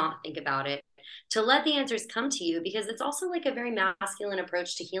things, to Yes. not think about it, to let the answers come to you, because it's also like a very masculine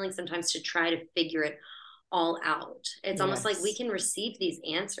approach to healing sometimes, to try to figure it all out. It's almost like we Yes. can receive these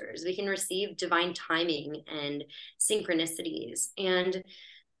answers, we can receive divine timing and synchronicities. And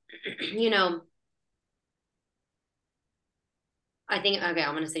you know I think, okay,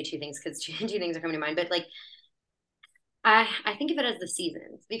 I'm going to say two things because two things are coming to mind. But like, I think of it as the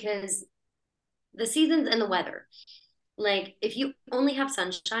seasons, because the seasons and the weather. Like, if you only have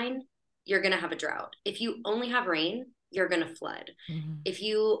sunshine, you're going to have a drought. If you only have rain, you're going to flood. Mm-hmm. If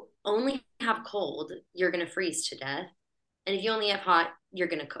you only have cold, you're going to freeze to death. And if you only have hot, you're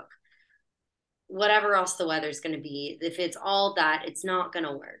going to cook. Whatever else the weather's going to be, if it's all that, it's not going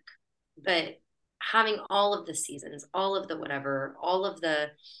to work. But having all of the seasons, all of the whatever, all of the,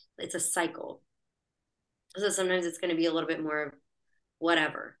 it's a cycle. So sometimes it's going to be a little bit more of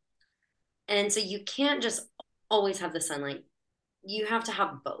whatever. And so you can't just always have the sunlight. You have to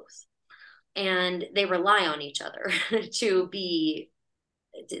have both. And to be,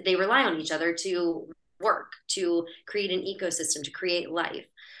 they rely on each other to work, to create an ecosystem, to create life.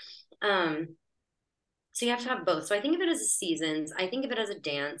 Um, so you have to have both. So I think of it as a seasons. I think of it as a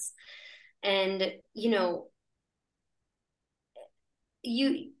dance. And,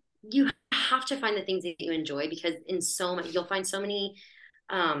 you, you have to find the things that you enjoy, because in so many, you'll find so many,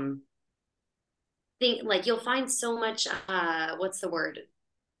 um, like you'll find so much what's the word,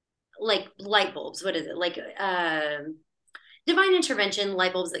 like light bulbs, what is it, like divine intervention,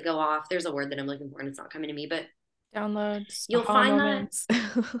 light bulbs that go off. There's a word that I'm looking for and it's not coming to me, but Downloads, you'll aha find that. moments.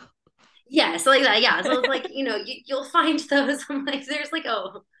 Yeah, so like that. Yeah, so it's like, you'll find those. I'm like, there's like,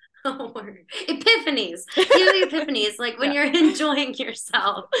 oh word, epiphanies. You have epiphanies like when Yeah. you're enjoying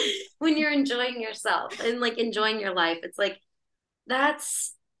yourself, when you're enjoying yourself and like enjoying your life. It's like,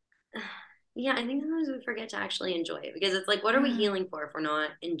 that's, yeah, I think sometimes we forget to actually enjoy it, because it's like, what are we Yeah. healing for if we're not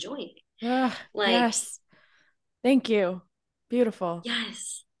enjoying it? Ah, Like, yes. Thank you. Beautiful.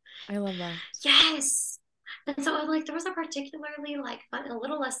 yes, I love that. yes. And so like there was a particularly like a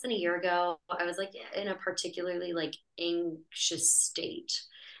little less than a year ago, I was like in a particularly like anxious state.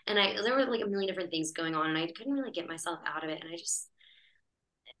 And there were like a million different things going on, and I couldn't really get myself out of it. And I just,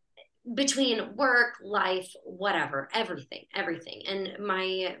 between work, life, whatever, everything. And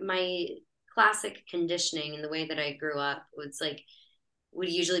my classic conditioning and the way that I grew up was like, would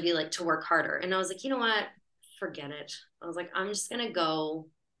usually be like to work harder. And I was like, you know what? Forget it. I was like, I'm just gonna go.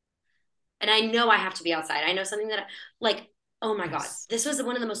 And I know I have to be outside. I know something that like, oh my God, Yes. this was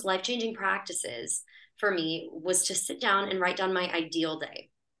one of the most life-changing practices for me, was to sit down and write down my ideal day.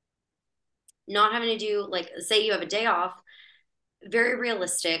 Not having to do, like, say you have a day off, very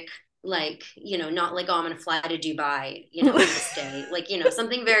realistic, like, not like, oh, I'm gonna fly to Dubai, on this day, like,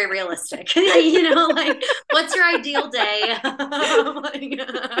 something very realistic. Like, what's your ideal day? Like,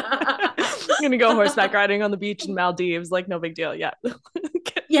 I'm gonna go horseback riding on the beach in Maldives, like no big deal. Yeah.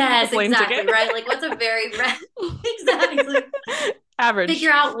 Get the yes, plane ticket. exactly, right? Like, what's a very exactly, figure Average.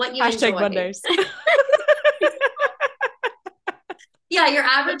 out what you Hashtag enjoy. Mondays. Yeah, your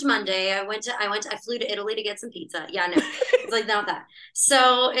average Monday. I flew to Italy to get some pizza. Yeah, no, it's like not that.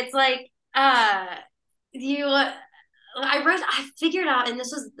 So it's like, you, I figured out, and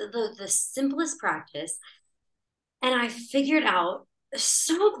this was the simplest practice, and I figured out,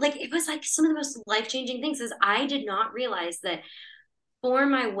 so like it was like some of the most life changing things, is I did not realize that for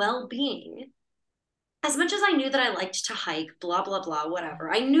my well being, as much as I knew that I liked to hike, blah blah blah, whatever,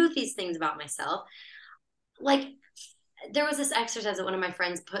 I knew these things about myself, like there was this exercise that one of my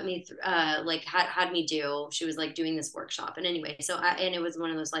friends put me through, like had me do. She was like doing this workshop, and anyway, and it was one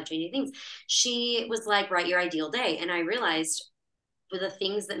of those life changing things. She was like, write your ideal day, and I realized with the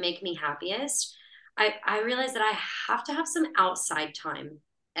things that make me happiest, I realized that I have to have some outside time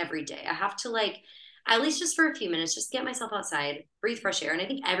every day. I have to like at least just for a few minutes, just get myself outside, breathe fresh air, and I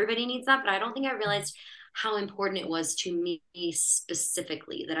think everybody needs that. But I don't think I realized how important it was to me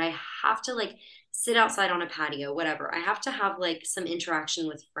specifically that I have to like sit outside on a patio, whatever. I have to have like some interaction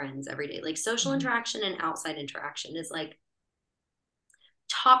with friends every day. Like social Mhm. interaction and outside interaction is like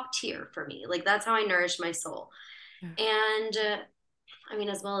top tier for me. Like that's how I nourish my soul. Yeah. And I mean,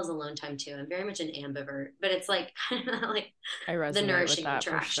 as well as alone time too. I'm very much an ambivert, but it's like kind of like I the resonate with nourishing that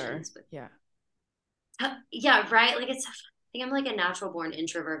for sure. interactions. But Yeah. yeah, right. Like I think I'm like a natural born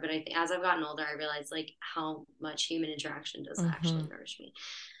introvert, but I think as I've gotten older, I realized like how much human interaction does Hmm. actually nourish me.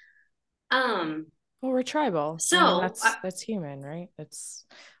 Um, Well, we're tribal. I mean, so that's human, right? It's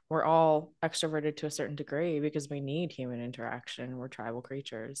we're all extroverted to a certain degree because we need human interaction. We're tribal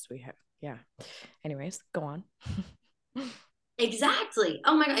creatures. We have, yeah. Anyways, go on. exactly.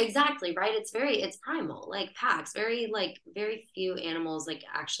 Oh my God, exactly. Right. It's primal, like packs, very few animals like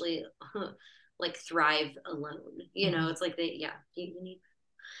actually like thrive alone. You know, Hmm. it's like yeah, you need.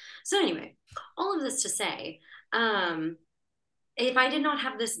 So anyway, all of this to say, um, if I did not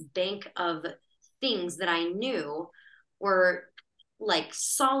have this bank of things that I knew were like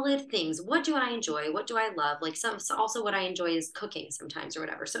solid things, what do I enjoy? What do I love? Like some, so also what I enjoy is cooking sometimes or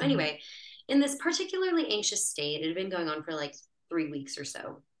whatever. So Hmm. anyway, in this particularly anxious state, it had been going on for like 3 weeks or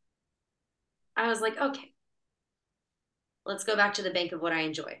so. I was like, okay, let's go back to the bank of what I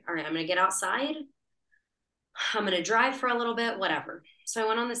enjoy. All right, I'm going to get outside. I'm going to drive for a little bit, whatever. So I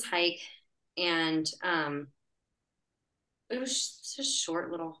went on this hike and it was just a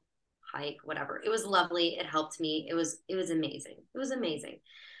short little hike, whatever. It was lovely. It helped me. It was amazing. It was amazing.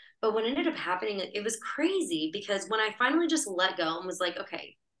 But what ended up happening, it was crazy because when I finally just let go and was like,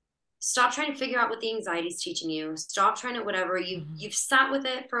 okay, stop trying to figure out what the anxiety is teaching you. Stop trying to whatever. Hmm. You've sat with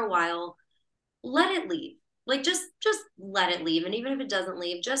it for a while. Let it leave. Like just let it leave. And even if it doesn't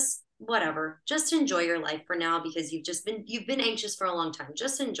leave, just whatever. Just enjoy your life for now because you've been anxious for a long time.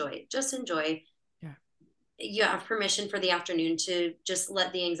 Just enjoy it. Just enjoy. Yeah. You have permission for the afternoon to just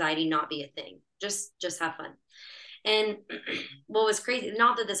let the anxiety not be a thing. Just have fun. And what was crazy,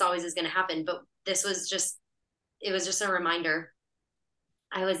 not that this always is going to happen, but this was just it was just a reminder.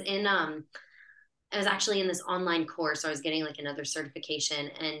 I was in I was actually in this online course. So I was getting like another certification,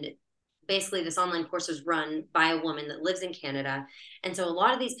 and basically this online course was run by a woman that lives in Canada. And so a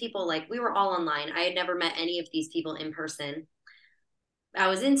lot of these people, like we were all online. I had never met any of these people in person. I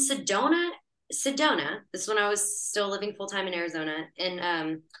was in Sedona. This is when I was still living full time in Arizona,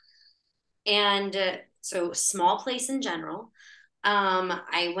 and so small place in general.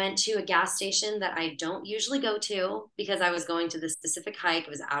 I went to a gas station that I don't usually go to because I was going to this specific hike. It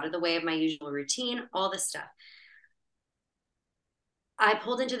was out of the way of my usual routine, all this stuff. I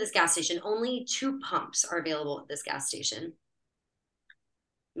pulled into this gas station. Only two pumps are available at this gas station,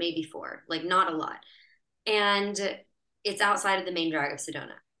 maybe four, like not a lot. And it's outside of the main drag of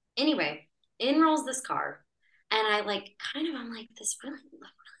Sedona. Anyway, in rolls this car, and I like kind of I'm like this really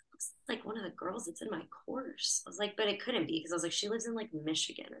looks like one of the girls that's in my course. I was like, but it couldn't be because I was like she lives in like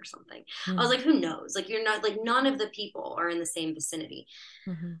Michigan or something. I was Hmm. like, who knows? Like you're not like none of the people are in the same vicinity.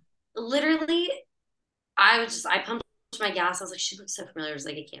 Hmm. Literally, I pumped my gas. I was like, she looks so familiar. I was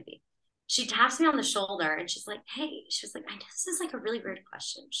like, it can't be. She taps me on the shoulder and she's like, hey, she was like, I know this is like a really weird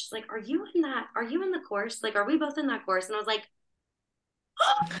question. She's like, are you in the course? Like, are we both in that course? And I was like,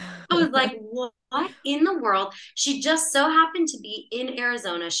 what in the world? She just so happened to be in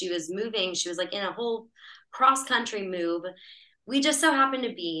Arizona. She was moving. She was like in a whole cross country move. We just so happened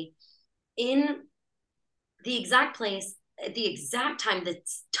to be in the exact place at the exact time,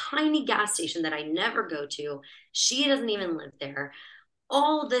 this tiny gas station that I never go to. She doesn't even live there.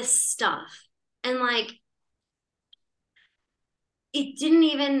 All this stuff. And like,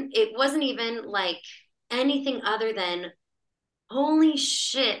 it wasn't even like anything other than holy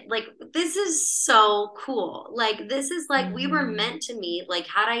shit, like this is so cool. Like this is like we were Hmm. meant to meet. Like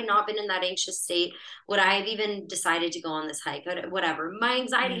had I not been in that anxious state, would I have even decided to go on this hike? Whatever. My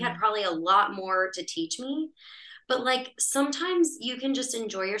anxiety Yeah. had probably a lot more to teach me. But like sometimes you can just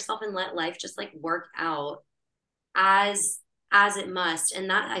enjoy yourself and let life just like work out as as it must. And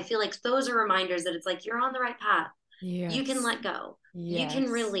that I feel like those are reminders that it's like you're on the right path. You can Yes. let go. You can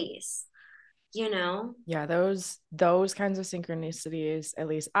Yes. release, you know? Yeah, those kinds of synchronicities, at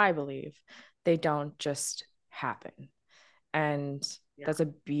least I believe, they don't just happen. And Yeah. that's a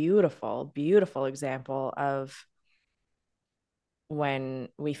beautiful, beautiful example of when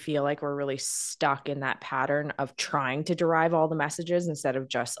we feel like we're really stuck in that pattern of trying to derive all the messages instead of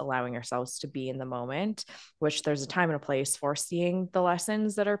just allowing ourselves to be in the moment, which there's a time and a place for seeing the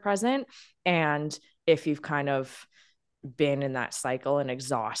lessons that are present. And if you've kind of been in that cycle and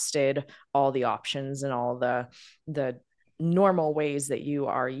exhausted all the options and all the normal ways that you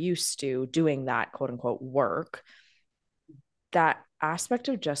are used to doing that quote unquote work, that aspect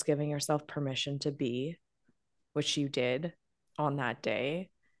of just giving yourself permission to be, which you did on that day,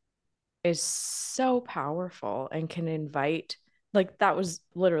 is so powerful and can invite, like, that was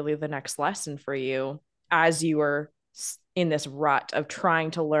literally the next lesson for you as you were in this rut of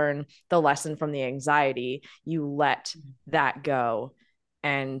trying to learn the lesson from the anxiety. You let that go,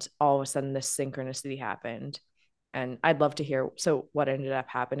 and all of a sudden this synchronicity happened. And I'd love to hear, so what ended up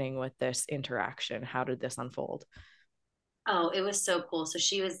happening with this interaction? How did this unfold? Oh, it was so cool. So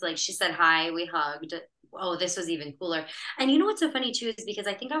she was like, she said hi, we hugged. Oh, this was even cooler. And you know what's so funny too is because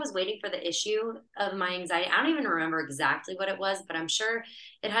I think I was waiting for the issue of my anxiety. I don't even remember exactly what it was, but I'm sure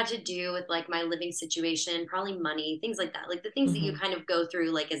it had to do with like my living situation, probably money, things like that, like the things that you Mm-hmm. kind of go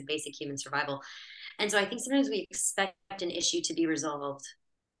through like as basic human survival. And so I think sometimes we expect an issue to be resolved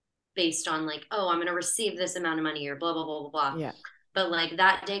based on like, oh, I'm going to receive this amount of money or blah, blah, blah, blah, blah. Yeah. But like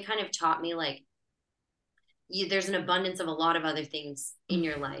that day kind of taught me like, there's an abundance of a lot of other things in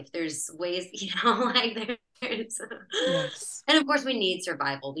your life. There's ways, like there's, Yes. and of course we need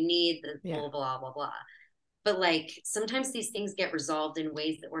survival. We need the Yeah. blah, blah, blah, blah. But like sometimes these things get resolved in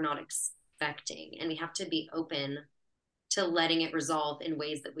ways that we're not expecting. And we have to be open to letting it resolve in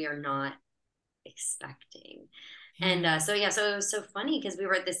ways that we are not expecting. And Yeah. so it was so funny because we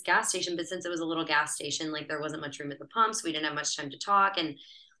were at this gas station, but since it was a little gas station, like there wasn't much room at the pumps, we didn't have much time to talk. And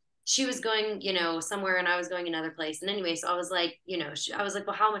she was going, somewhere and I was going another place. And anyway, so I was like, I was like,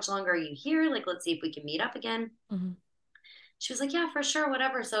 well, how much longer are you here? Like, let's see if we can meet up again. Mm-hmm. She was like, yeah, for sure,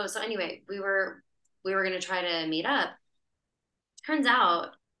 whatever. So anyway, we were going to try to meet up. Turns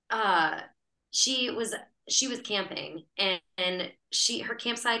out, uh, she was, she was camping and her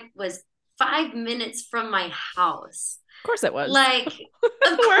campsite was 5 minutes from my house. Of course it was. Like, of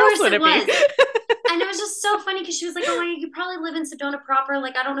Where else course would it it be? was. And it was just so funny because she was like, "Oh, you probably live in Sedona proper.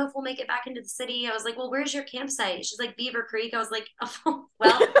 Like, I don't know if we'll make it back into the city." I was like, "Well, where's your campsite?" She's like, "Beaver Creek." I was like, "Oh,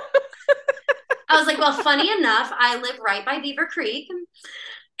 well," I was like, "Well, funny enough, I live right by Beaver Creek,"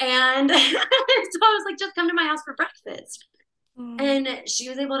 and so I was like, "Just come to my house for breakfast." Mm. And she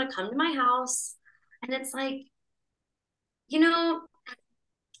was able to come to my house, and it's like, you know,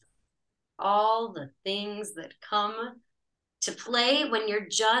 all the things that come to play when you're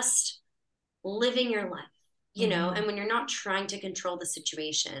just living your life, Mm-hmm. and when you're not trying to control the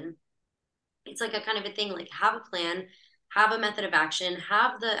situation. It's like a kind of a thing like have a plan, have a method of action,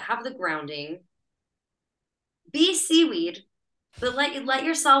 have the grounding, be seaweed, but let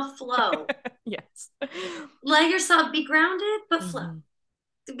yourself flow. Yes. Let yourself be grounded but flow.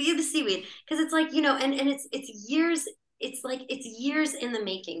 Mm-hmm. Be the seaweed because it's like, and it's years, it's like it's years in the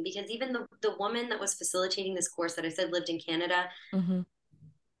making because even the woman that was facilitating this course that I said lived in Canada, Mm-hmm.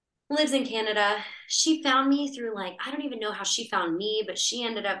 lives in Canada. She found me through like, I don't even know how she found me, but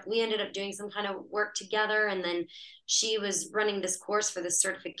we ended up doing some kind of work together. And then she was running this course for this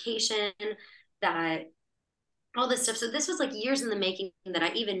certification that all this stuff. So this was like years in the making that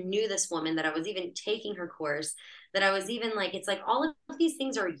I even knew this woman, that I was even taking her course, that I was even like, it's like all of these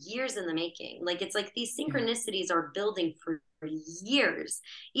things are years in the making. Like it's like these Yeah. synchronicities are building for years,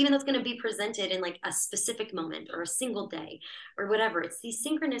 even though it's going to be presented in like a specific moment or a single day or whatever. It's these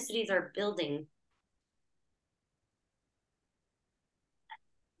synchronicities are building.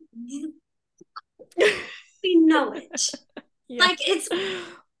 We know it. Yes. Like it's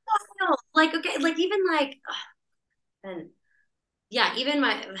wild. Like okay, like even like and yeah, even and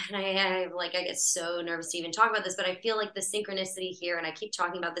I get so nervous to even talk about this, but I feel like the synchronicity here, and I keep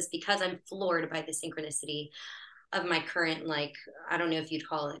talking about this because I'm floored by the synchronicity of my current, like, I don't know if you'd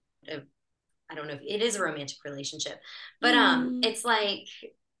call it I don't know if it is a romantic relationship, but Mm. it's like,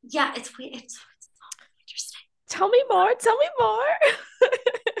 yeah, it's interesting. Tell me more. Tell me more.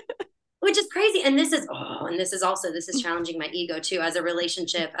 Which is crazy. And this is challenging my ego too as a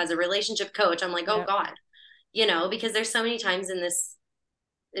relationship coach. I'm like, oh Yep. God, because there's so many times in this,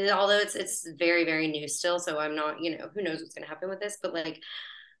 although it's very, very new still. So I'm not, who knows what's going to happen with this, but like,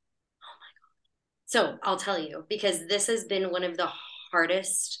 so I'll tell you, because this has been one of the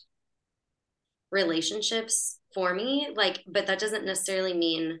hardest relationships for me. Like, but that doesn't necessarily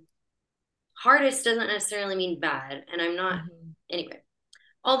mean hardest doesn't necessarily mean bad. And I'm not, Mm-hmm. anyway,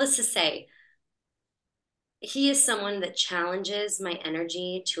 all this to say, he is someone that challenges my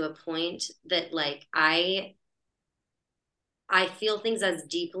energy to a point that like I feel things as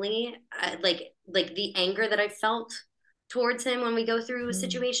deeply, like the anger that I felt towards him when we go through Mm-hmm.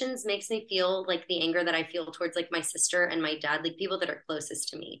 situations makes me feel like the anger that I feel towards like my sister and my dad, like people that are closest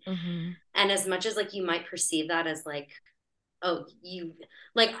to me. Mm-hmm. And as much as like you might perceive that as like, oh, you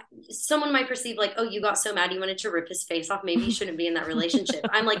like someone might perceive like, oh, you got so mad you wanted to rip his face off. Maybe you shouldn't be in that relationship.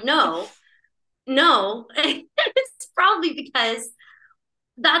 I'm like, no, no. It's probably because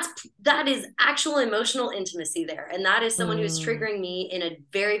that's that is actual emotional intimacy there. And that is someone who is Mm. triggering me in a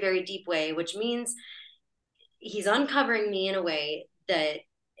very, very deep way, which means he's uncovering me in a way that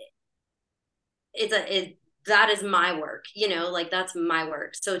that is my work, like that's my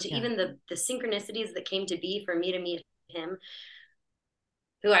work. So to Yeah. even the synchronicities that came to be for me to meet him,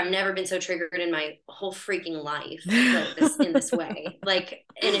 who I've never been so triggered in my whole freaking life, like this in this way. Like,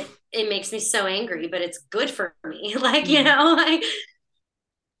 and it makes me so angry, but it's good for me. Like, Mm. like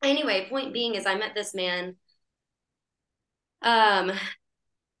anyway, point being is I met this man. Um,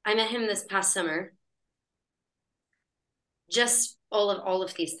 I met him this past summer. Just all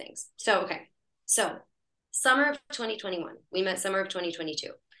of these things. So okay. So summer of 2021. We met summer of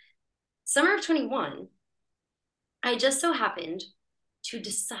 2022. Summer of 21, I just so happened to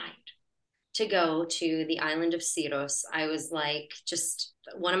decide to go to the island of Siros. I was like, just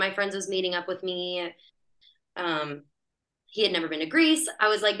one of my friends was meeting up with me. Um, he had never been to Greece.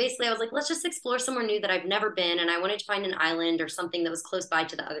 Basically, I was like, let's just explore somewhere new that I've never been. And I wanted to find an island or something that was close by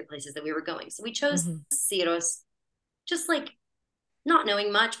to the other places that we were going. So we chose Mm-hmm. Siros, just like not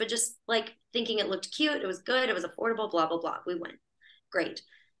knowing much, but just like thinking it looked cute. It was good. It was affordable, blah, blah, blah. We went. Great.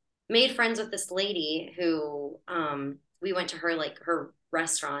 Made friends with this lady who we went to her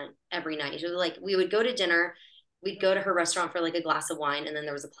restaurant every night. She was like we would go to dinner, we'd go to her restaurant for like a glass of wine, and then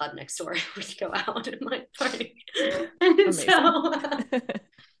there was a club next door. We'd go out and like party. And Amazing. so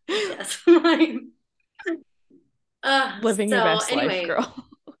yes, like Living your so best life, anyway, girl.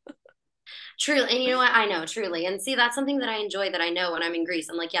 truly, and you know what? I know, truly. And see, that's something that I enjoy that I know when I'm in Greece.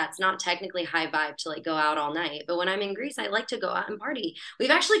 I'm like, yeah, it's not technically high vibe to like go out all night, but when I'm in Greece, I like to go out and party.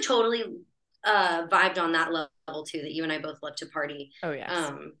 We've actually totally vibed on that level too, that you and I both love to party. Oh, yes.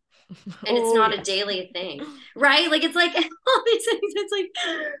 Um, and it's Oh, not a yes. daily thing, right? Like it's like all these things, it's like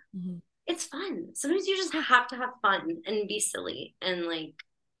Mm-hmm. it's fun. Sometimes you just Yeah. have to have fun and be silly and like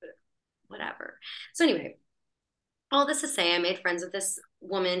whatever. So anyway, all this to say, I made friends with this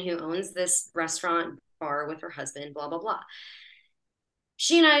woman who owns this restaurant bar with her husband, blah, blah, blah.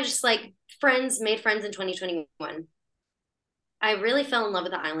 She and I just like made friends in 2021. I really fell in love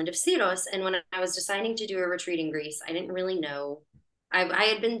with the island of Syros. And when I was deciding to do a retreat in Greece, I didn't really know. I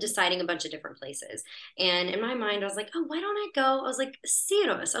had been deciding a bunch of different places. And in my mind, I was like, oh, why don't I go? I was like,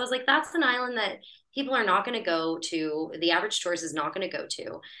 Syros. I was like, that's an island that people are not going to go to. The average tourist is not going to go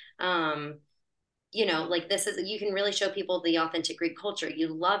to. Like this is, you can really show people the authentic Greek culture. You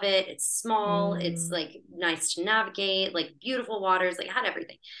love it. It's small. It's Mm. like nice to navigate, like beautiful waters, like had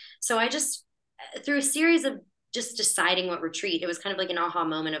everything. So I just, through a series of just deciding what retreat, it was kind of like an aha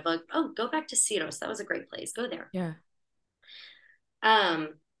moment of like, oh, go back to Siros. That was a great place. Go there. Yeah.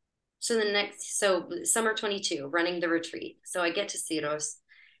 Um, so summer 22, running the retreat. So I get to Siros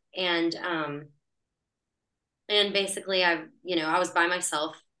and, and basically I was by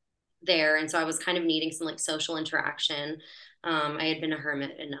myself there, and so I was kind of needing some like social interaction. I had been a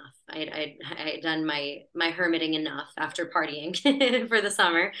hermit enough. I had done my hermiting enough after partying for the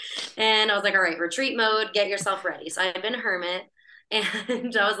summer, and I was like, all right, retreat mode, get yourself ready. So I had been a hermit, and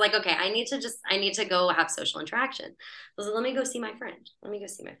I was like, okay, I need to go have social interaction. I was like, let me go see my friend. Let me go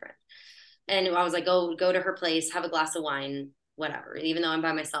see my friend. And I was like, go to her place, have a glass of wine, whatever. Even though I'm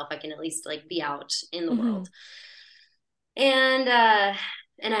by myself, I can at least like be out in the Mm-hmm. world. And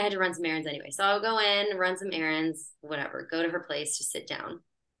and I had to run some errands anyway. So I'll go in, run some errands, whatever, go to her place to sit down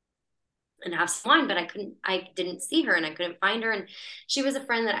and have some wine, but I didn't see her and I couldn't find her. And she was a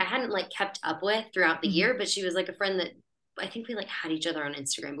friend that I hadn't like kept up with throughout the Mm-hmm. year, but she was like a friend that I think we like had each other on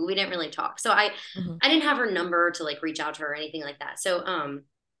Instagram, but we didn't really talk. So Mm-hmm. I didn't have her number to like reach out to her or anything like that. So I'm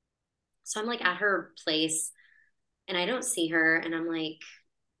like at her place and I don't see her and I'm like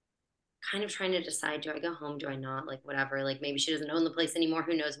kind of trying to decide, do I go home? Do I not? Like whatever. Like maybe she doesn't own the place anymore.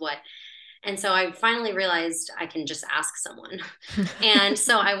 Who knows what? And so I finally realized I can just ask someone. And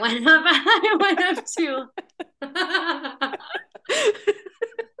so I went up, I went up to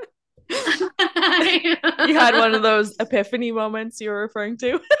You had one of those epiphany moments you were referring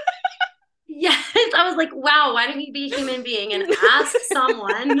to. yes, I was like, wow, why don't you be a human being and ask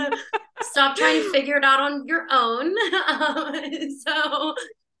someone? Stop trying to figure it out on your own. So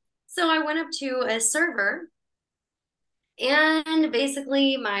so I went up to a server and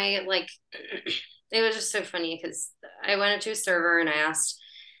basically my like It was just so funny because I went up to a server and I asked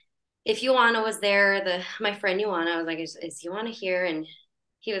if Ioana was there, my friend Ioana. I was like, is Ioana here? And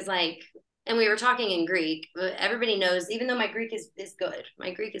he was like, and we were talking in Greek, but everybody knows, even though my Greek is good,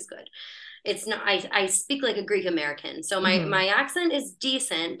 my Greek is good. It's not, I speak like a Greek American. So Mm-hmm. my accent is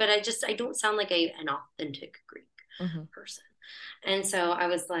decent, but I don't sound like an authentic Greek Mm-hmm. person. And so I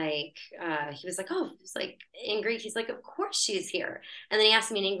was like, he was like, oh, he's like in Greek, he's like, of course she's here. And then he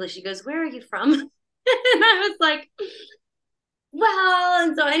asked me in English, he goes, where are you from? And I was like, well,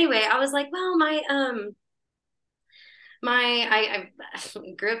 and so anyway, I was like, well, I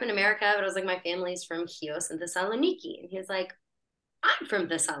grew up in America, but I was like, my family's from Chios and Thessaloniki. And he was like, I'm from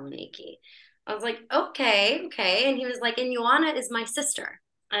Thessaloniki. I was like, okay, okay. And he was like, and Ioana is my sister.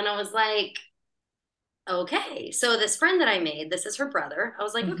 And I was like, okay. So this friend that I made, this is her brother. I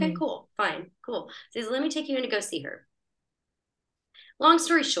was like, okay, Mm-hmm. cool, fine, cool. So he's, let me take you in to go see her. Long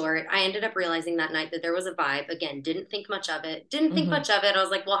story short, I ended up realizing that night that there was a vibe. Again, didn't think much of it. Didn't think Mm-hmm. much of it. I was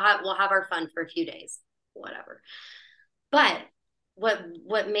like, we'll have our fun for a few days, whatever. But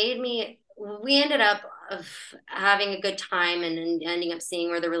what made me we ended up of having a good time and ending up seeing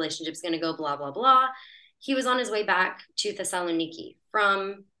where the relationship's going to go. Blah blah blah. He was on his way back to Thessaloniki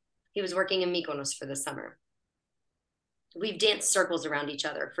from. He was working in Mykonos for the summer. We've danced circles around each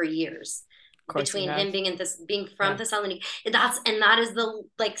other for years Of course you between him have. being in this being from Yeah. Thessaloniki. That is the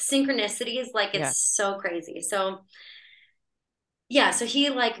like synchronicities, like Yeah. it's so crazy. So yeah, so he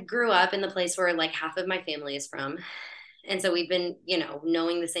like grew up in the place where like half of my family is from. And so we've been,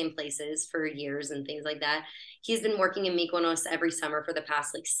 knowing the same places for years and things like that. He's been working in Mykonos every summer for the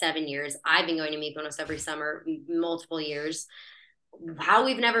past like 7 years. I've been going to Mykonos every summer, multiple years. How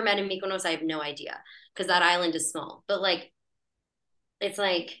we've never met in Mykonos, I have no idea because that island is small. But like, it's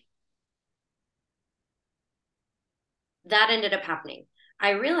like that ended up happening.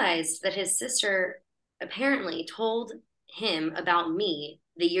 I realized that his sister apparently told him about me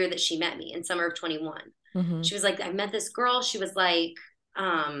the year that she met me in summer of 21. Mm-hmm. She was like, I met this girl.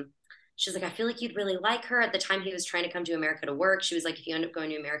 Um, she was like, I feel like you'd really like her. At the time he was trying to come to America to work, she was like, if you end up going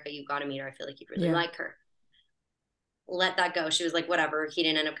to America, you've got to meet her. I feel like you'd really Yeah. like her. Let that go. She was like, whatever. He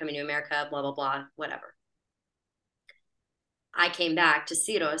didn't end up coming to America, blah, blah, blah, whatever. I came back to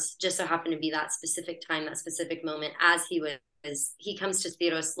Syros, just so happened to be that specific time, that specific moment, as he comes to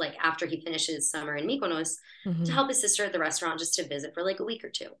Syros like after he finishes summer in Mykonos to Mm-hmm. help his sister at the restaurant just to visit for like a week or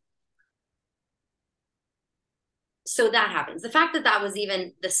two. So that happens. The fact that that was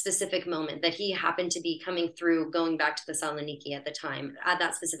even the specific moment that he happened to be coming through, going back to the Saloniki at the time, at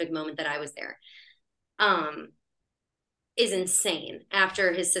that specific moment that I was there, um, is insane.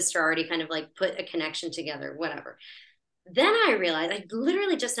 After his sister already kind of like put a connection together, whatever. Then I realized, I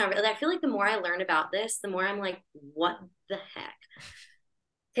literally just now realized, I feel like the more I learn about this, the more I'm like, what the heck?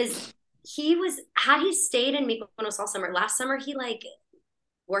 Because had he stayed in Mykonos all summer, last summer, he like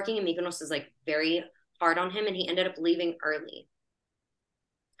working in Mykonos was like very hard on him and he ended up leaving early.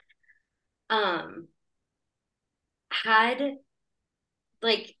 Um, had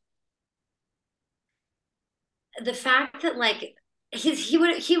like the fact that like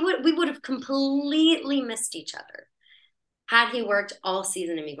we would have completely missed each other had he worked all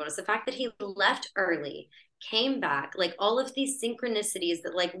season in Mykonos. The fact that he left early, came back, like all of these synchronicities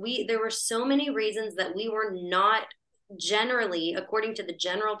that like there were so many reasons that we were not generally, according to the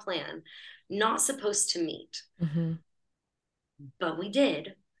general plan, not supposed to meet, Mm-hmm. but we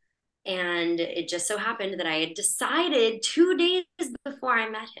did. And it just so happened that I had decided 2 days before I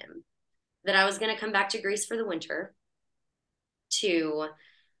met him that I was going to come back to Greece for the winter to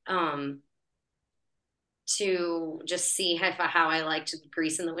um just see how I liked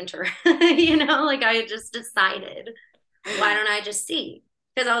Greece in the winter. Like I just decided, why don't I just see?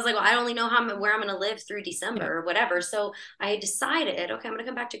 Because I was like, well, I only know where I'm going to live through Yeah. December or whatever. So I decided, okay, I'm going to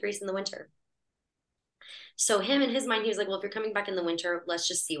come back to Greece in the winter. So him in his mind, he was like, well, if you're coming back in the winter, let's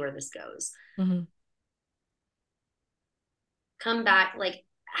just see where this goes. Mm-hmm. Come back, like,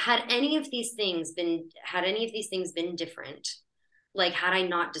 had any of these things been different, like had I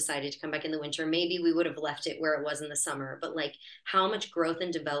not decided to come back in the winter, maybe we would have left it where it was in the summer. But like how much growth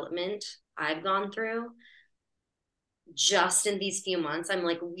and development I've gone through just in these few months, I'm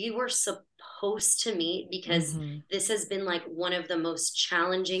like, we were supposed to meet because Mm-hmm. this has been like one of the most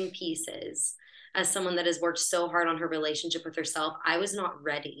challenging pieces. As someone that has worked so hard on her relationship with herself, I was not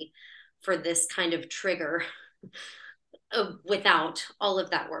ready for this kind of trigger without all of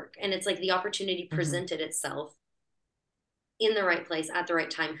that work. And it's like the opportunity Mm-hmm. presented itself in the right place at the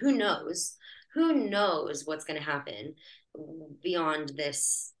right time. Who knows what's going to happen beyond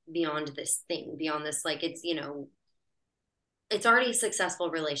this thing, beyond this, like it's already a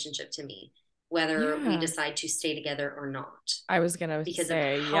successful relationship to me. whether we Yeah. decide to stay together or not I was going to because of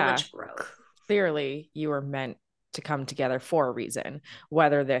say, how yeah, much growth. clearly you were meant to come together for a reason,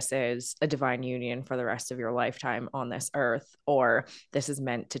 whether this is a divine union for the rest of your lifetime on this earth, or this is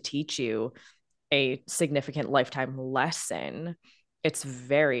meant to teach you a significant lifetime lesson. It's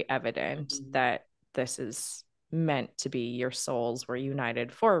very evident Mm-hmm. that this is meant to be, your souls were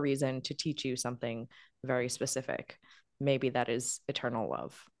united for a reason to teach you something very specific. Maybe that is eternal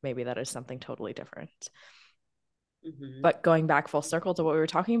love. Maybe that is something totally different. Mm-hmm. But going back full circle to what we were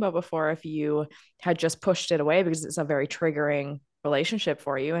talking about before, if you had just pushed it away because it's a very triggering relationship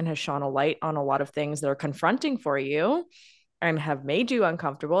for you and has shone a light on a lot of things that are confronting for you and have made you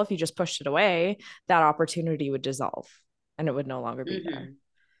uncomfortable, if you just pushed it away, that opportunity would dissolve and it would no longer be there. Mm-hmm.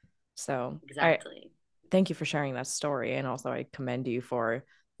 So I Exactly. thank you for sharing that story. And also I commend you for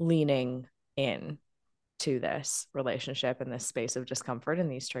leaning in to this relationship and this space of discomfort and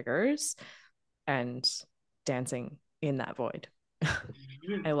these triggers and dancing in that void.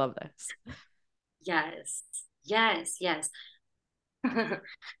 I love this. Yes. Yes. Yes.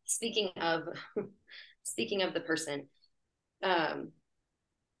 Speaking of speaking of the person, um,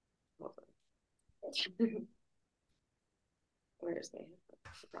 where's my headphone?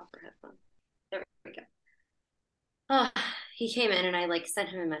 The proper headphone. There we go. Oh, he came in and I like sent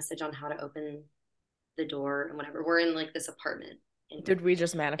him a message on how to open the door and whatever. We're in like this apartment. Anyway, Did we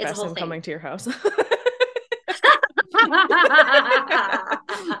just it's a manifest whole him coming thing. to your house?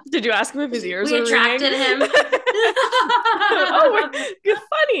 Did you ask him if his ears We were ringing? attracted him. Oh,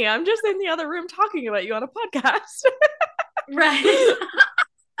 funny. I'm just in the other room talking about you on a podcast. Right.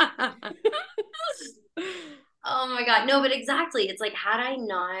 Oh my God. No, but exactly. It's like, had I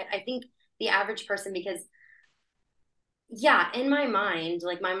not, I think the average person, because yeah, in my mind,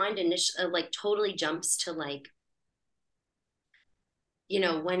 like my mind initially like totally jumps to like,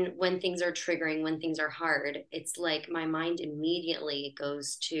 when things are triggering, when things are hard, it's like my mind immediately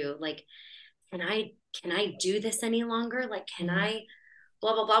goes to like, can I do this any longer? Like, can Mm-hmm. I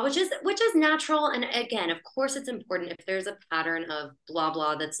blah blah blah, which is natural. And again, of course it's important if there's a pattern of blah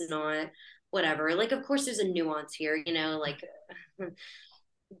blah that's not whatever. Like, of course there's a nuance here, like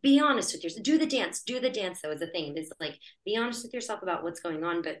be honest with yourself. Do the dance though is the thing. It's like be honest with yourself about what's going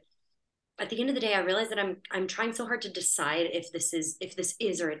on. But at the end of the day, I realize that I'm trying so hard to decide if this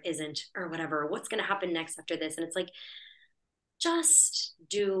is or it isn't or whatever. What's going to happen next after this? And it's like just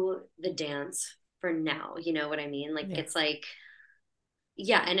do the dance for now. You know what I mean? Like Yeah. it's like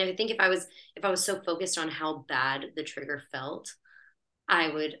yeah. And I think if I was so focused on how bad the trigger felt, I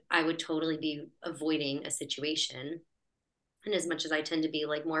would totally be avoiding a situation. And as much as I tend to be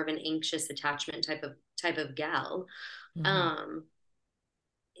like more of an anxious attachment type of gal, Mm-hmm. um,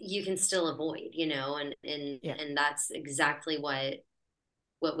 you can still avoid, and and Yeah. and that's exactly what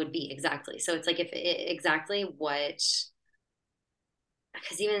would be exactly. So it's like if it, exactly what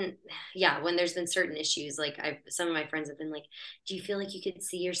because even yeah, when there's been certain issues, like I some of my friends have been like, do you feel like you could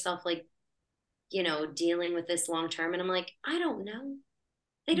see yourself like, dealing with this long term? And I'm like, I don't know.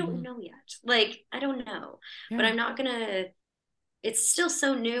 They Mm-hmm. don't know yet. Like, I don't know. But Yeah. I'm not gonna it's still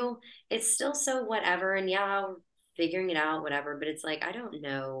so new. It's still so whatever. And yeah, figuring it out, whatever. But it's like, I don't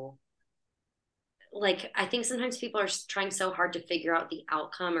know. Like, I think sometimes people are trying so hard to figure out the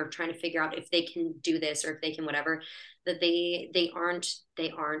outcome or trying to figure out if they can do this or if they can whatever, that they aren't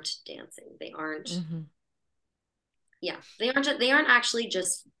dancing. They aren't, Mm-hmm. yeah, they aren't actually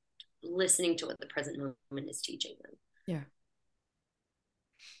just listening to what the present moment is teaching them. Yeah.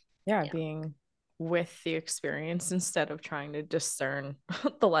 Yeah, Yeah. being with the experience instead of trying to discern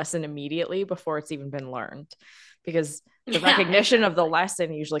the lesson immediately before it's even been learned. Because the Yeah, recognition of the exactly.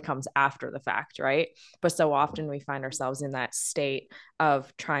 lesson usually comes after the fact, right? But so often we find ourselves in that state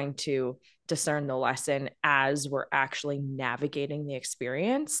of trying to discern the lesson as we're actually navigating the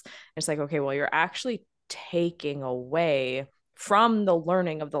experience. It's like, okay, well, you're actually taking away from the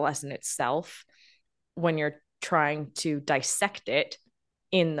learning of the lesson itself when you're trying to dissect it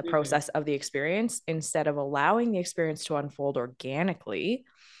in the Mm-hmm. process of the experience instead of allowing the experience to unfold organically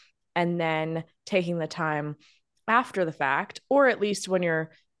and then taking the time after the fact, or at least when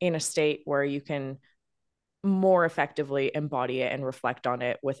you're in a state where you can more effectively embody it and reflect on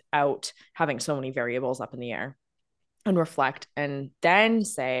it without having so many variables up in the air, and reflect and then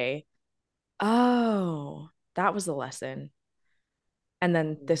say, oh, that was the lesson. And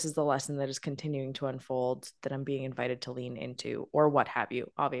then Mm-hmm. this is the lesson that is continuing to unfold that I'm being invited to lean into, or what have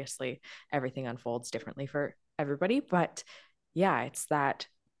you. Obviously, everything unfolds differently for everybody, but yeah, it's that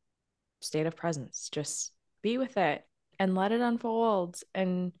state of presence. Just be with it and let it unfold,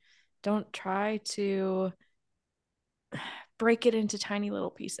 and don't try to break it into tiny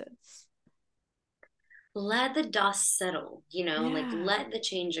little pieces. let the dust settle, like Yeah. let the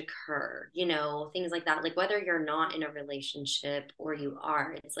change occur, things like that. Like whether you're not in a relationship or you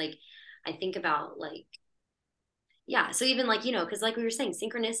are, it's like I think about like, yeah. So even like, because like we were saying,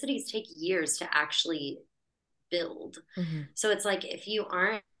 synchronicities take years to actually build. Mm-hmm. So it's like if you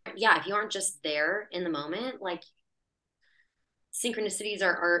aren't just there in the moment, like synchronicities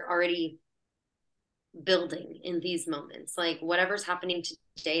are already building in these moments. Like whatever's happening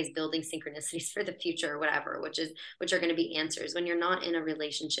today is building synchronicities for the future or whatever, which are going to be answers. When you're not in a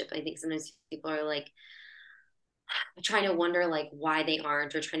relationship, I think sometimes people are like trying to wonder like why they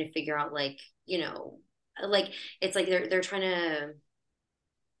aren't, or trying to figure out like, like it's like they're trying to,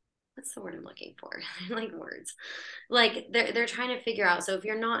 what's the word I'm looking for? Like words. Like they're trying to figure out. So if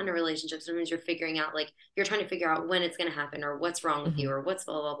you're not in a relationship, sometimes you're figuring out like you're trying to figure out when it's going to happen or what's wrong with Mm-hmm. you or what's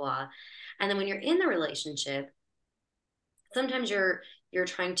blah blah blah. And then when you're in the relationship, sometimes you're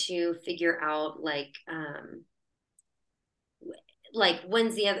trying to figure out like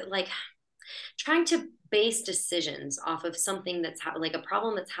when's the other, like trying to base decisions off of something like a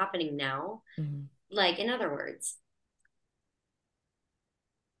problem that's happening now. Mm-hmm. Like in other words,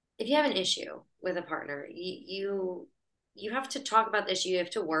 if you have an issue with a partner, you have to talk about the issue, you have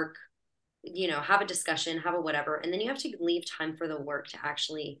to work, have a discussion, have a whatever, and then you have to leave time for the work to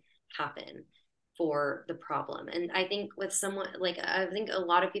actually happen for the problem. And I think with someone like, I think a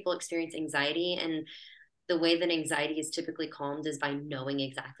lot of people experience anxiety, and the way that anxiety is typically calmed is by knowing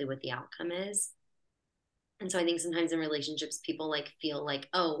exactly what the outcome is. And so I think sometimes in relationships, people like feel like,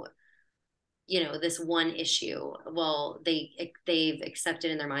 oh, this one issue, well, they've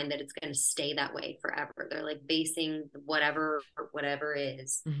accepted in their mind that it's going to stay that way forever. They're like basing whatever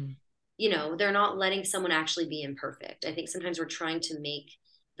is, Mm-hmm. they're not letting someone actually be imperfect. I think sometimes we're trying to make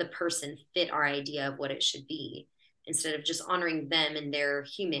the person fit our idea of what it should be, instead of just honoring them and their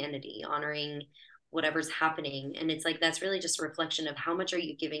humanity, honoring whatever's happening. And it's like that's really just a reflection of how much are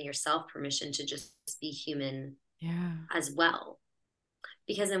you giving yourself permission to just be human Yeah. as well.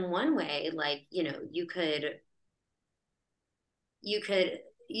 Because in one way, like, you could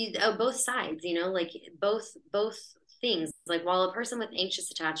both sides, like both things. Like while a person with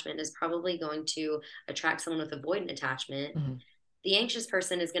anxious attachment is probably going to attract someone with avoidant attachment, Mm-hmm. the anxious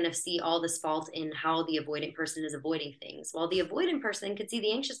person is going to see all this fault in how the avoidant person is avoiding things, while the avoidant person could see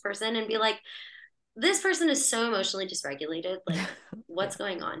the anxious person and be like, this person is so emotionally dysregulated, like Yeah. what's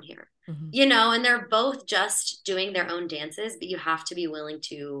going on here, Mm-hmm. and they're both just doing their own dances, but you have to be willing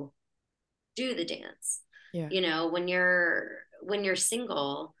to do the dance. Yeah. When you're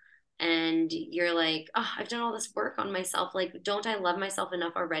single and you're like, oh, I've done all this work on myself, like don't I love myself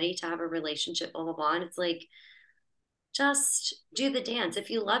enough already to have a relationship, blah blah blah. And it's like, just do the dance. If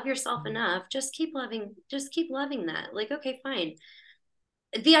you love yourself Mm-hmm. enough, just keep loving that. Like, okay, fine.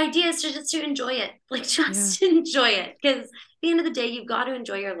 The idea is to just to enjoy it. Like Yeah. just enjoy it. Because at the end of the day, you've got to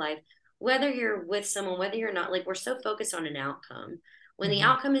enjoy your life. Whether you're with someone, whether you're not, like we're so focused on an outcome. When the Mm-hmm.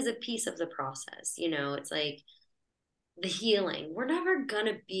 outcome is a piece of the process, it's like the healing. We're never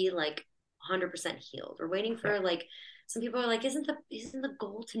gonna be like 100% healed. We're waiting Yeah. for like, some people are like, isn't the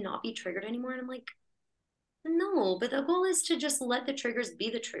goal to not be triggered anymore? And I'm like, no, but the goal is to just let the triggers be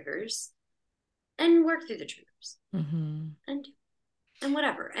the triggers and work through the triggers Mm-hmm. and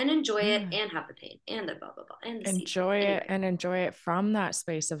whatever, and enjoy it Yeah. and have the pain and the blah blah blah and the season. Enjoy it, Anyway, and enjoy it from that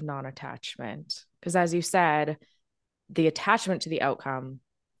space of non-attachment. Because as you said, the attachment to the outcome,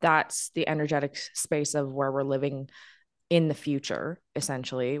 that's the energetic space of where we're living in the future,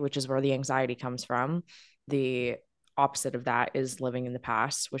 essentially, which is where the anxiety comes from. The opposite of that is living in the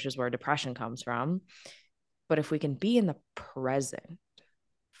past, which is where depression comes from. But if we can be in the present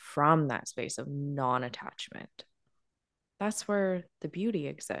from that space of non attachment, that's where the beauty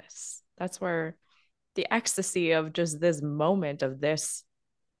exists. That's where the ecstasy of just this moment of this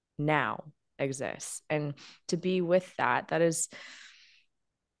now exists. And to be with that, that is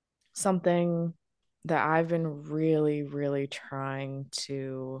something that I've been really, really trying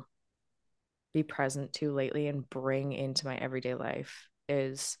to be present to lately and bring into my everyday life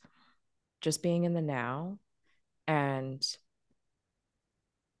is just being in the now and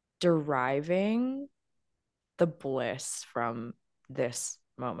deriving the bliss from this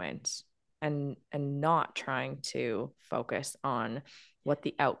moment, and not trying to focus on what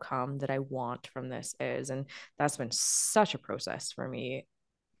the outcome that I want from this is. And that's been such a process for me,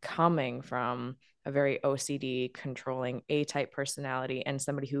 coming from a very OCD, controlling A type personality, and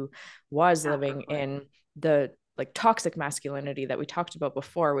somebody who was living Capricorn. in the like toxic masculinity that we talked about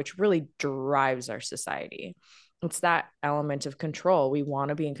before, which really drives our society. It's that element of control. We want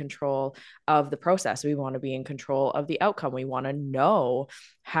to be in control of the process. We want to be in control of the outcome. We want to know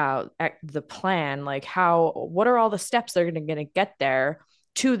how the plan, like what are all the steps that are going to get there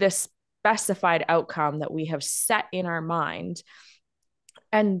to this specified outcome that we have set in our mind.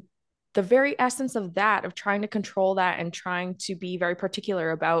 And the very essence of that, of trying to control that and trying to be very particular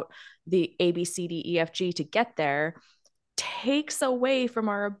about the A, B, C, D, E, F, G to get there, takes away from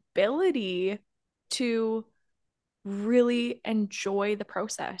our ability to really enjoy the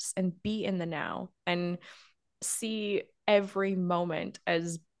process and be in the now and see every moment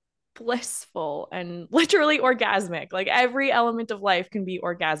as blissful and literally orgasmic. Like every element of life can be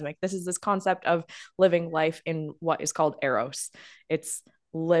orgasmic. This is this concept of living life in what is called eros. It's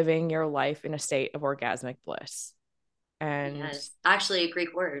living your life in a state of orgasmic bliss. And Yes, actually a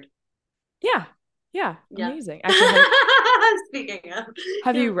Greek word. yeah, yeah, Yeah. amazing. Actually, Speaking of,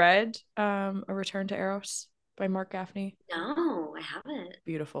 have yeah. you read A Return to Eros by Mark Gaffney? No, I haven't.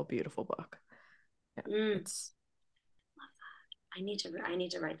 Beautiful, beautiful book. Yeah, Mm, it's I need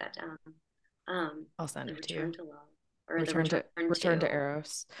to write that down. I'll send The it to you. return to love or the return Return to to.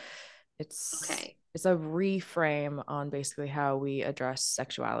 Eros. It's Okay. it's a reframe on basically how we address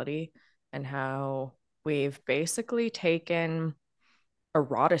sexuality and how we've basically taken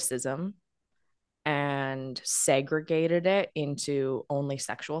eroticism and segregated it into only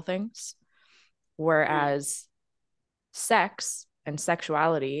sexual things, Mm, whereas sex and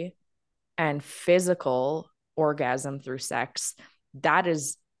sexuality and physical orgasm through sex, that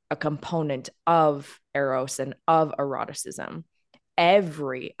is a component of eros and of eroticism.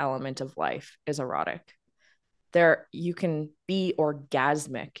 Every element of life is erotic. There, you can be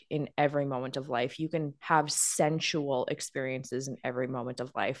orgasmic in every moment of life. You can have sensual experiences in every moment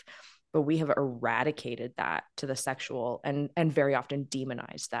of life, but we have eradicated that to the sexual and very often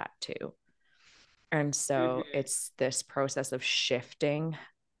demonized that too. And so mhm. it's this process of shifting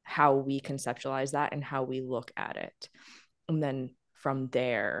how we conceptualize that and how we look at it. And then from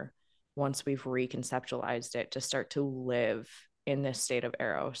there, once we've reconceptualized it, to start to live in this state of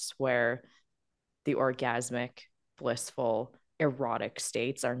eros where the orgasmic, blissful, erotic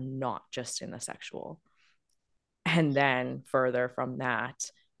states are not just in the sexual. And then further from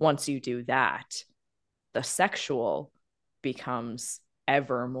that, once you do that, the sexual becomes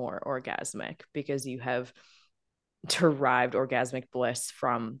ever more orgasmic because you have derived orgasmic bliss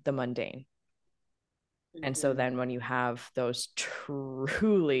from the mundane. And so Mhm. then when you have those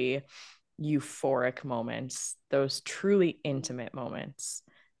truly euphoric moments, those truly intimate moments,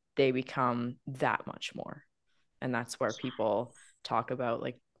 they become that much more. And that's where people talk about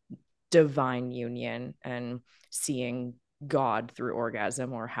like divine union and seeing God through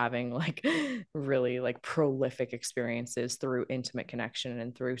orgasm, or having like really like prolific experiences through intimate connection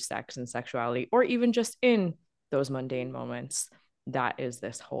and through sex and sexuality, or even just in those mundane moments. That is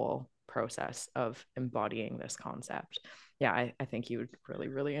this whole process of embodying this concept. Yeah, I think you would really,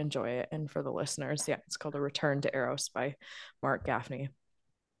 really enjoy it. And for the listeners, yeah, it's called A Return to Eros by Mark Gaffney.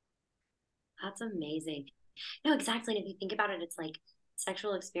 That's amazing. No, exactly. And if you think about it, it's like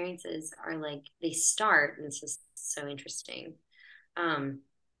sexual experiences are like they start, and this is so interesting. Um,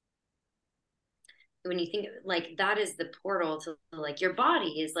 when you think like that is the portal to like your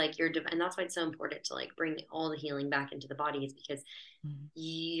body is like your and that's why it's so important to like bring all the healing back into the body, is because Mm-hmm.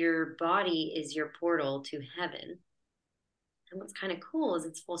 your body is your portal to heaven. And what's kind of cool is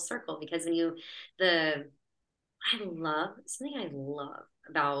it's full circle, because when you the I love something I love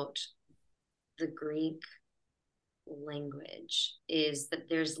about the Greek language is that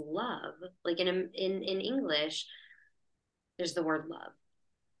there's love. Like in English, there's the word love,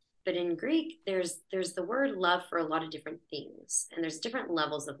 but in Greek, there's the word love for a lot of different things, and there's different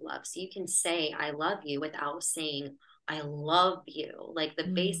levels of love. So you can say I love you without saying I love you. Like the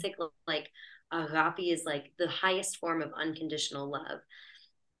Mm-hmm. basic like agape is like the highest form of unconditional love,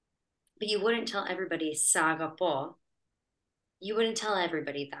 but you wouldn't tell everybody sagapo. You wouldn't tell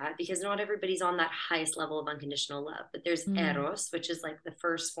everybody that, because not everybody's on that highest level of unconditional love. But there's Mm-hmm. eros, which is like the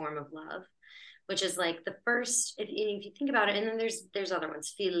first form of love, which is like the first, if you think about it. And then there's other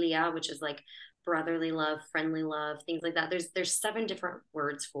ones, philia, which is like brotherly love, friendly love, things like that. There's seven different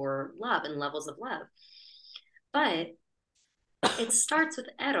words for love and levels of love, but it starts with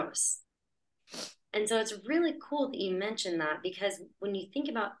eros. And so it's really cool that you mentioned that, because when you think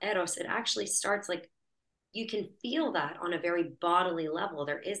about eros, it actually starts like you can feel that on a very bodily level.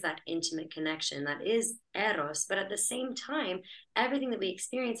 There is that intimate connection that is eros, but at the same time, everything that we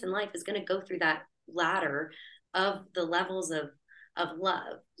experience in life is going to go through that ladder of the levels of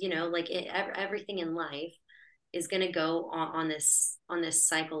love. You know, like everything in life is going to go on this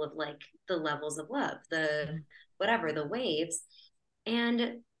cycle of like the levels of love. The whatever, the waves.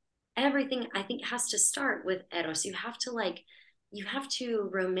 And everything I think has to start with eros. You have to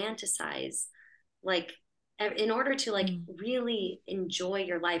romanticize, like, in order to like Mm. really enjoy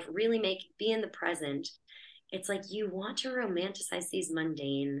your life, really be in the present. It's like you want to romanticize these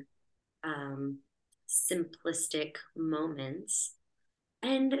mundane, um, simplistic moments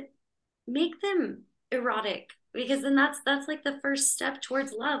and make them erotic, because then that's like the first step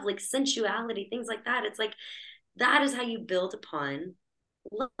towards love, like sensuality, things like that. It's like that is how you build upon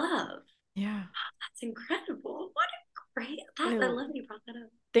love. Yeah. That's incredible. What a great that I I love that you brought that up.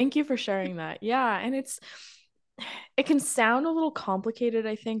 Thank you for sharing that. Yeah, and it can sound a little complicated,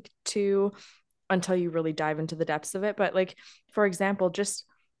 I think, too, until you really dive into the depths of it. But like, for example, just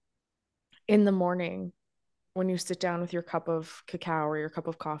in the morning when you sit down with your cup of cacao or your cup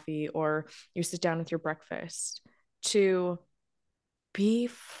of coffee, or you sit down with your breakfast, to be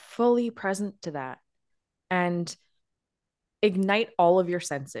fully present to that and ignite all of your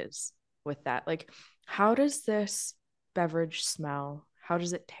senses with that. Like, how does this beverage smell? How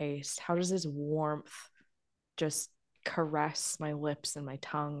does it taste? How does this warmth just caress my lips and my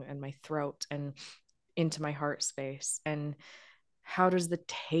tongue and my throat and into my heart space? And how does the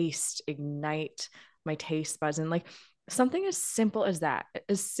taste ignite my taste buds? And like something as simple as that,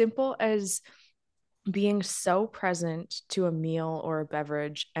 as simple as being so present to a meal or a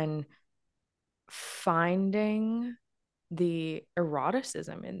beverage and finding the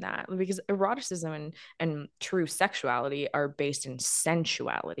eroticism in that, because eroticism and true sexuality are based in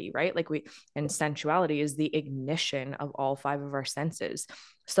sensuality, right? Like and sensuality is the ignition of all five of our senses.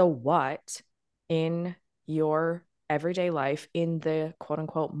 So what in your everyday life, in the quote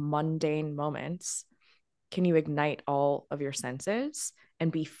unquote mundane moments, can you ignite all of your senses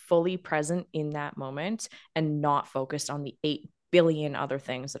and be fully present in that moment and not focused on the 8 billion other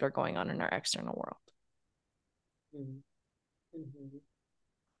things that are going on in our external world? Mm-hmm. Mm-hmm.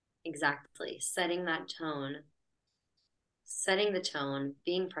 Exactly. Setting the tone,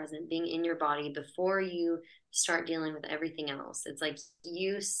 being present, being in your body before you start dealing with everything else. It's like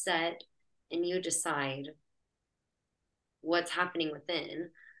you set and you decide what's happening within.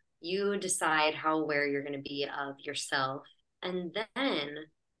 You decide how aware you're going to be of yourself, and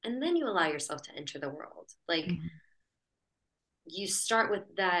then you allow yourself to enter the world. Like Mm-hmm. you start with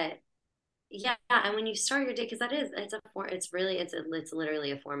that. Yeah, and when you start your day, because that is it's a form, it's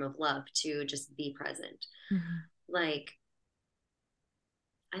literally a form of love to just be present. Mm-hmm. Like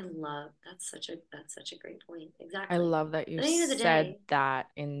I love that's such a great point. I Exactly. love that you At the end of the said day, that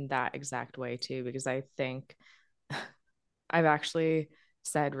in that exact way too, because I think I've actually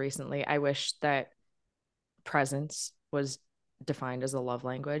said recently, I wish that presence was defined as a love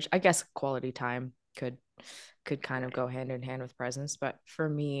language. I guess quality time could kind of right. go hand in hand with presence, but for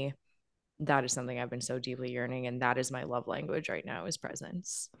me, that is something I've been so deeply yearning, and that is my love language right now is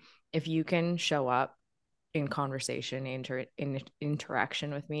presence. If you can show up in conversation, in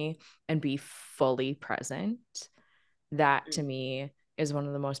interaction with me and be fully present, that to Mm-hmm. me is one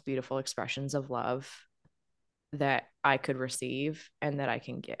of the most beautiful expressions of love that I could receive and that I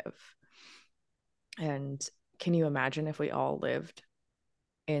can give. And can you imagine if we all lived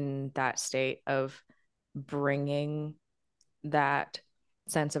in that state of bringing that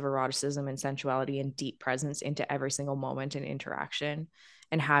sense of eroticism and sensuality and deep presence into every single moment and interaction,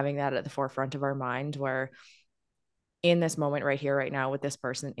 and having that at the forefront of our mind, where in this moment right here, right now, with this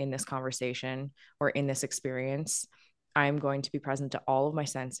person in this conversation or in this experience, I'm going to be present to all of my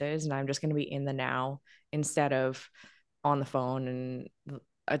senses and I'm just going to be in the now instead of on the phone and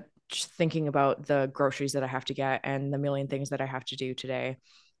uh, thinking about the groceries that I have to get and the million things that I have to do today.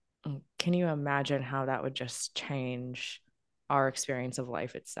 Can you imagine how that would just change our experience of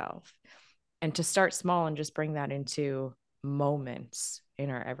life itself? And to start small and just bring that into moments in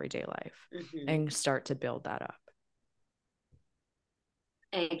our everyday life Mm-hmm. and start to build that up.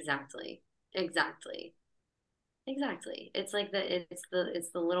 Exactly. Exactly. Exactly. It's like it's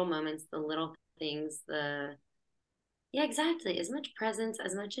the little moments, the little things, the yeah, exactly. As much presence,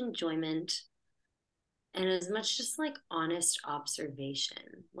 as much enjoyment, and as much just like honest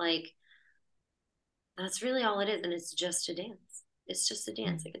observation. Like that's really all it is. And it's just a dance. It's just a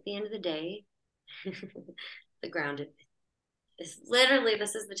dance. Mm. Like at the end of the day, the grounded is literally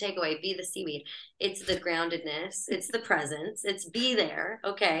this is the takeaway. Be the seaweed. It's the groundedness, it's the presence, it's be there,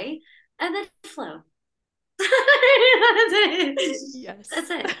 okay? And then flow. That's it. Yes. That's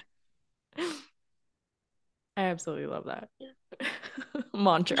it. I absolutely love that. Yeah.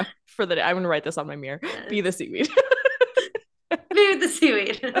 Mantra for the day. I'm going to write this on my mirror. Be the Yes. seaweed. Be with the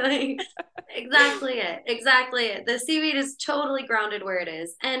seaweed. Like, exactly it. Exactly it. The seaweed is totally grounded where it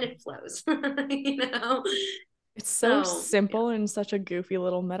is and it flows. You know? It's so So yeah. simple and such a goofy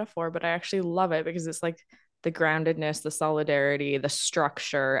little metaphor, but I actually love it because it's like the groundedness, the solidarity, the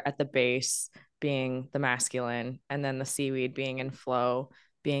structure at the base being the masculine, and then the seaweed being in flow,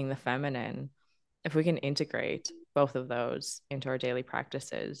 being the feminine. If we can integrate both of those into our daily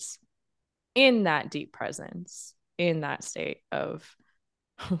practices in that deep presence, in that state of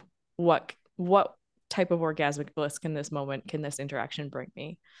what type of orgasmic bliss can this moment, can this interaction bring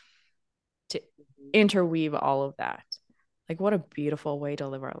me, to Mhm. interweave all of that. Like, what a beautiful way to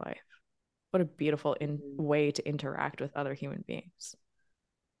live our life. What a beautiful Mhm. way to interact with other human beings.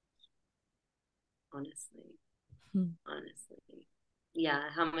 Honestly, Hmm. honestly, yeah.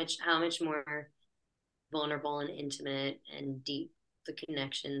 How much more vulnerable and intimate and deep the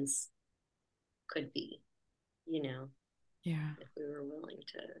connections could be, you know, Yeah. if we were willing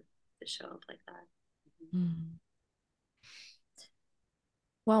to show up like that. Hmm.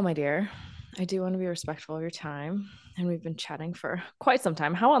 Well, my dear, I do want to be respectful of your time, and we've been chatting for quite some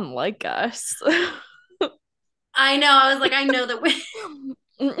time. How unlike us. I know. I was like, I know that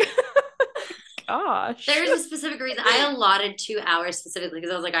Gosh. there's a specific reason. I allotted 2 hours specifically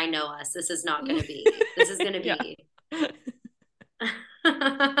because I was like, I know us. This is not going to be. This is going to Yeah. be.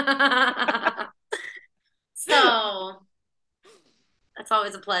 So that's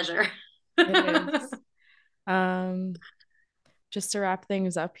always a pleasure. It is. Um, just to wrap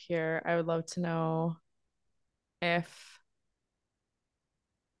things up here, I would love to know if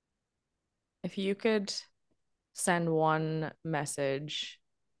you could send one message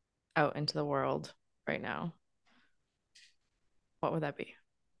out into the world right now, what would that be?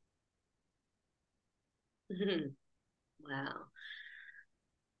 Wow.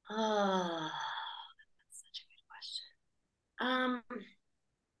 Oh, that's such a good question.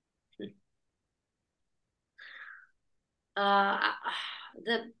 Uh,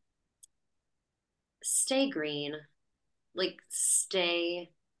 the stay green, like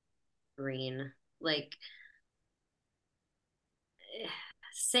stay green, like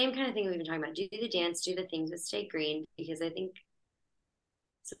same kind of thing we've been talking about. Do the dance, do the things, but stay green because I think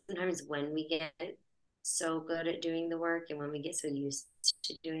sometimes when we get so good at doing the work and when we get so used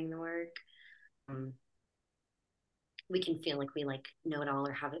to doing the work, um, we can feel like we like know it all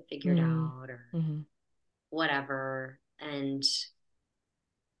or have it figured Mm. out or Mm-hmm. whatever. And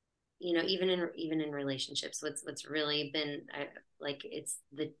even in relationships, what's really been like it's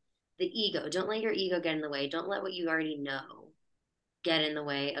the ego. Don't let your ego get in the way. Don't let what you already know get in the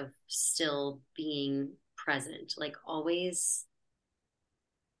way of still being present. Like always,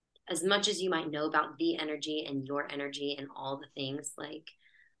 as much as you might know about the energy and your energy and all the things, like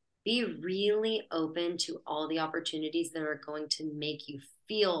be really open to all the opportunities that are going to make you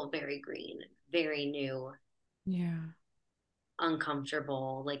feel very green, very new, Yeah.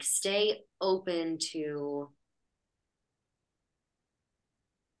 uncomfortable. Like stay open to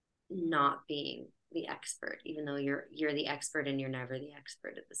not being the expert, even though you're the expert and you're never the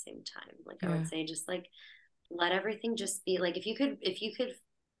expert at the same time. Like I would Yeah. say just like let everything just be like if you could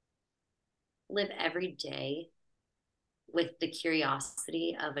live every day with the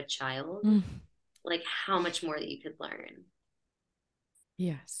curiosity of a child, Mm. like how much more that you could learn.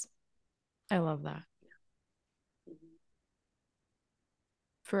 Yes. I love that. Mhm.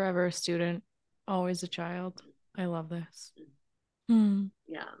 Forever a student, always a child. I love this. Hmm.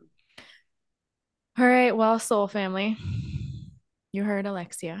 Yeah. All right. Well, soul family, you heard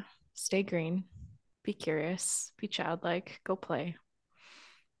Alexia. Stay green, be curious, be childlike, go play,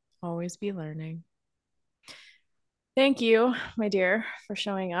 always be learning. Thank you, my dear, for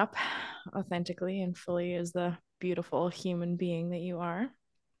showing up authentically and fully as the beautiful human being that you are.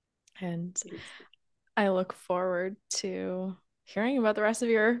 And Thanks. I look forward to hearing about the rest of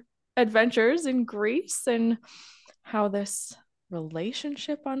your adventures in Greece and how this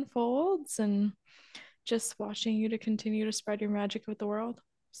relationship unfolds and just watching you to continue to spread your magic with the world.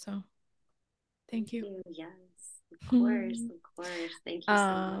 So, Thank thank you. you. Yes. Of course. Of course. Thank you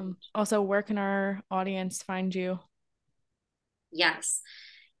so much. Also, where can our audience find you? Yes.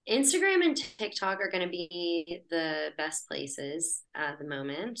 Instagram and TikTok are going to be the best places at the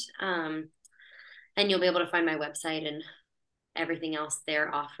moment. And you'll be able to find my website and everything else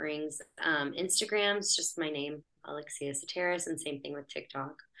there, offerings. Instagram's just my name, Alexia Sitaras, and same thing with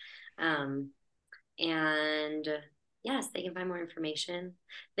TikTok. Um, and yes, they can find more information.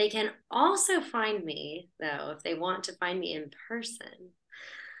 They can also find me, though, if they want to find me in person,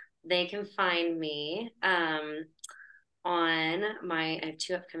 they can find me on I have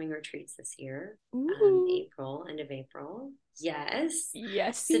two upcoming retreats this year, Ooh. April, end of April. Yes.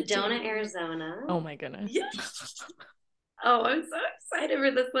 Yes, you Sedona, do. Arizona. Oh my goodness. Yes. Oh, I'm so excited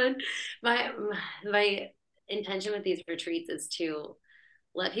for this one. My intention with these retreats is to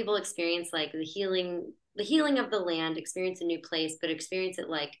let people experience like the healing of the land, experience a new place, but experience it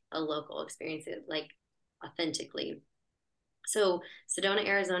like a local, experience it like authentically. So Sedona,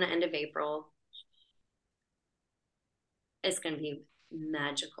 Arizona, end of April. It's going to be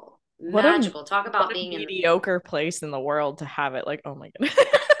magical. What a Magical. Talk what about a being in mediocre place in the world to have it. Like, oh my goodness.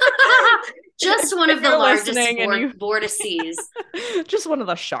 just one If of the you're largest listening and you vortices. just one of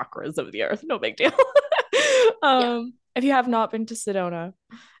the chakras of the earth, no big deal. Yeah. If you have not been to Sedona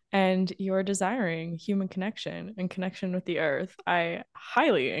and you're desiring human connection and connection with the earth, I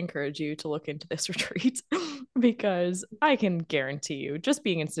highly encourage you to look into this retreat because I can guarantee you just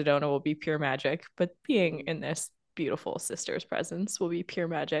being in Sedona will be pure magic, but being in this beautiful sister's presence will be pure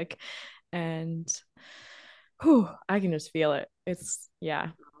magic. And whew, I can just feel it. Yeah,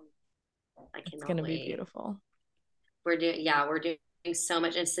 I it's cannot gonna be wait. beautiful. We're doing so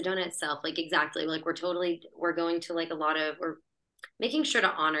much in Sedona itself. Like exactly, like we're going to like a lot of we're making sure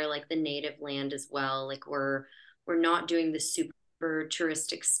to honor like the native land as well. Like we're not doing the super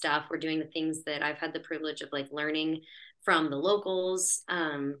touristic stuff. We're doing the things that I've had the privilege of like learning from the locals,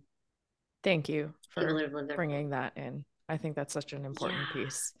 Thank you people for that have lived there. bringing that in. I think that's such an important Yeah.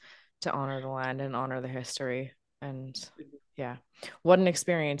 piece to honor the land and honor the history. And yeah, what an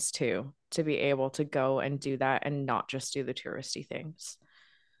experience too to be able to go and do that and not just do the touristy things.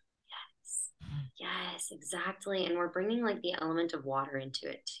 Yes, exactly. And we're bringing like the element of water into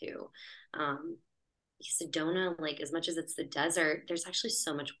it too. Um, Sedona, like as much as it's the desert, there's actually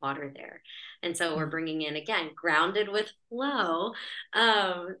so much water there. And so we're Mm. bringing in again, grounded with flow.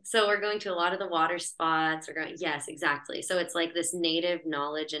 So we're going to a lot of the water spots. We're going, yes, exactly. So it's like this native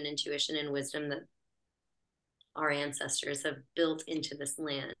knowledge and intuition and wisdom that our ancestors have built into this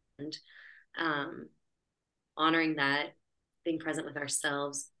land. Um, Honoring that, being present with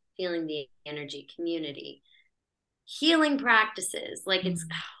ourselves, feeling the energy, community, healing practices. Like it's,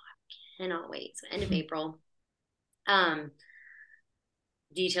 Mm. oh, I cannot wait. So end of April. Um,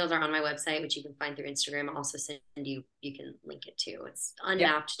 Details are on my website, which you can find through Instagram. I'll also send you can link it to. It's Yeah.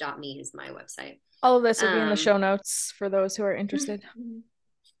 unmapped.me is my website. All of this will be in the Um, show notes for those who are interested.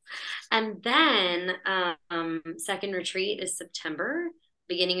 and then second retreat is September,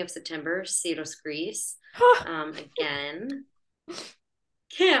 beginning of September, Sitaras, Greece. Again,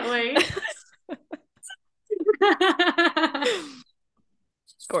 can't wait.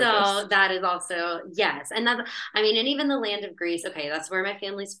 Gorgeous. So that is also yes, and that's I mean, and even the land of Greece. Okay, that's where my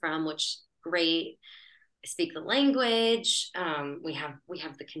family's from, which great. I speak the language. We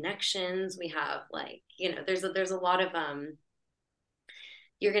have the connections. We have like there's a lot of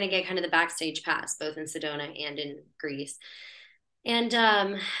you're gonna get kind of the backstage pass both in Sedona and in Greece. And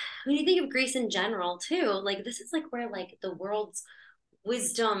when you think of Greece in general too, like this is like where like the world's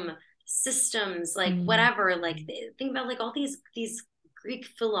wisdom systems, like Mm. whatever, like think about like all these Greek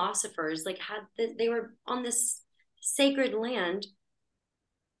philosophers, like they were on this sacred land.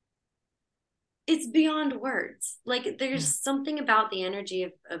 It's beyond words. Like Yeah. there's something about the energy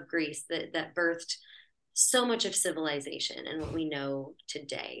of Greece that birthed so much of civilization and what we know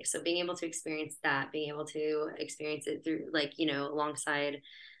today. So being able to experience that, being able to experience it through like, alongside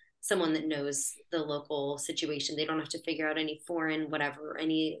someone that knows the local situation. They don't have to figure out any foreign, whatever,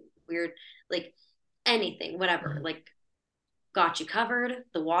 any weird, like anything, whatever. Mm. Like, got you covered.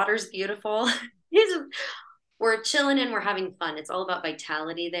 The water's beautiful. We're chilling and we're having fun. It's all about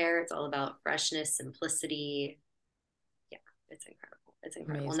vitality there. It's all about freshness, simplicity. Yeah, it's incredible. It's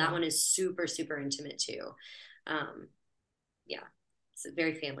incredible. And that Amazing. one is super, super intimate too. Yeah, it's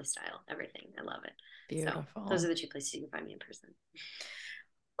very family style, everything. I love it. So those are Beautiful. the two places you can find me in person.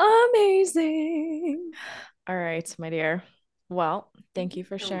 Amazing. All right, my dear. Well, Thank thank you you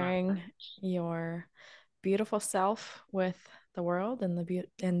for so much. sharing your beautiful self with the world and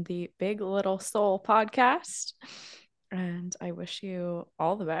the Big Little Soul podcast. And I wish you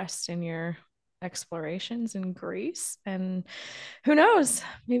all the best in your explorations in Greece. And who knows,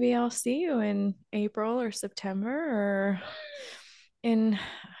 maybe I'll see you in April or September or in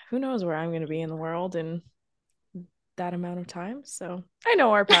who knows where I'm going to be in the world in that amount of time. So I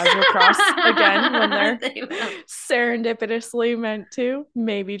know our paths will cross again when they're They will. serendipitously meant to,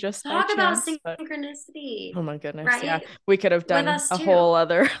 maybe just by Talk about chance. But synchronicity, oh my goodness, yeah, right? we could have With done us a whole too.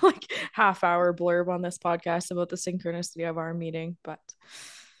 other like half-hour blurb on this podcast about the synchronicity of our meeting, but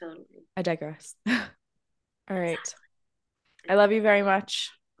Totally. I digress. All right. Exactly. I love you very Exactly. much.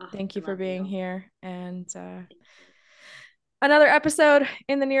 Oh, Thank I you for love being you. here and Thank you. another episode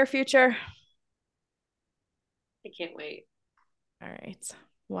in the near future. I can't wait. All right.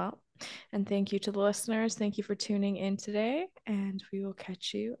 Well, and thank you to the listeners. Thank you for tuning in today. And we will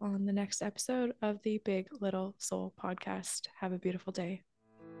catch you on the next episode of the Big Little Soul podcast. Have a beautiful day.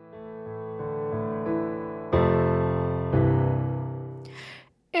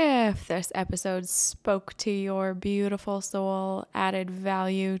 If this episode spoke to your beautiful soul, added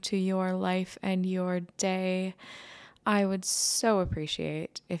value to your life and your day, I would so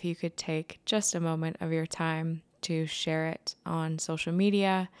appreciate if you could take just a moment of your time to share it on social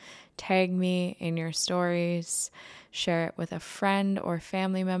media, tag me in your stories, share it with a friend or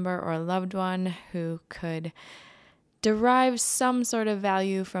family member or loved one who could derive some sort of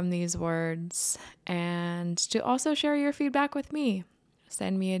value from these words, and to also share your feedback with me.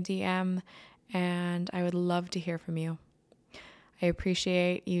 Send me a DM, and I would love to hear from you. I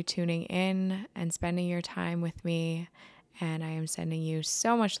appreciate you tuning in and spending your time with me, and I am sending you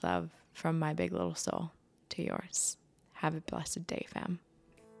so much love from my big little soul to yours. Have a blessed day, fam.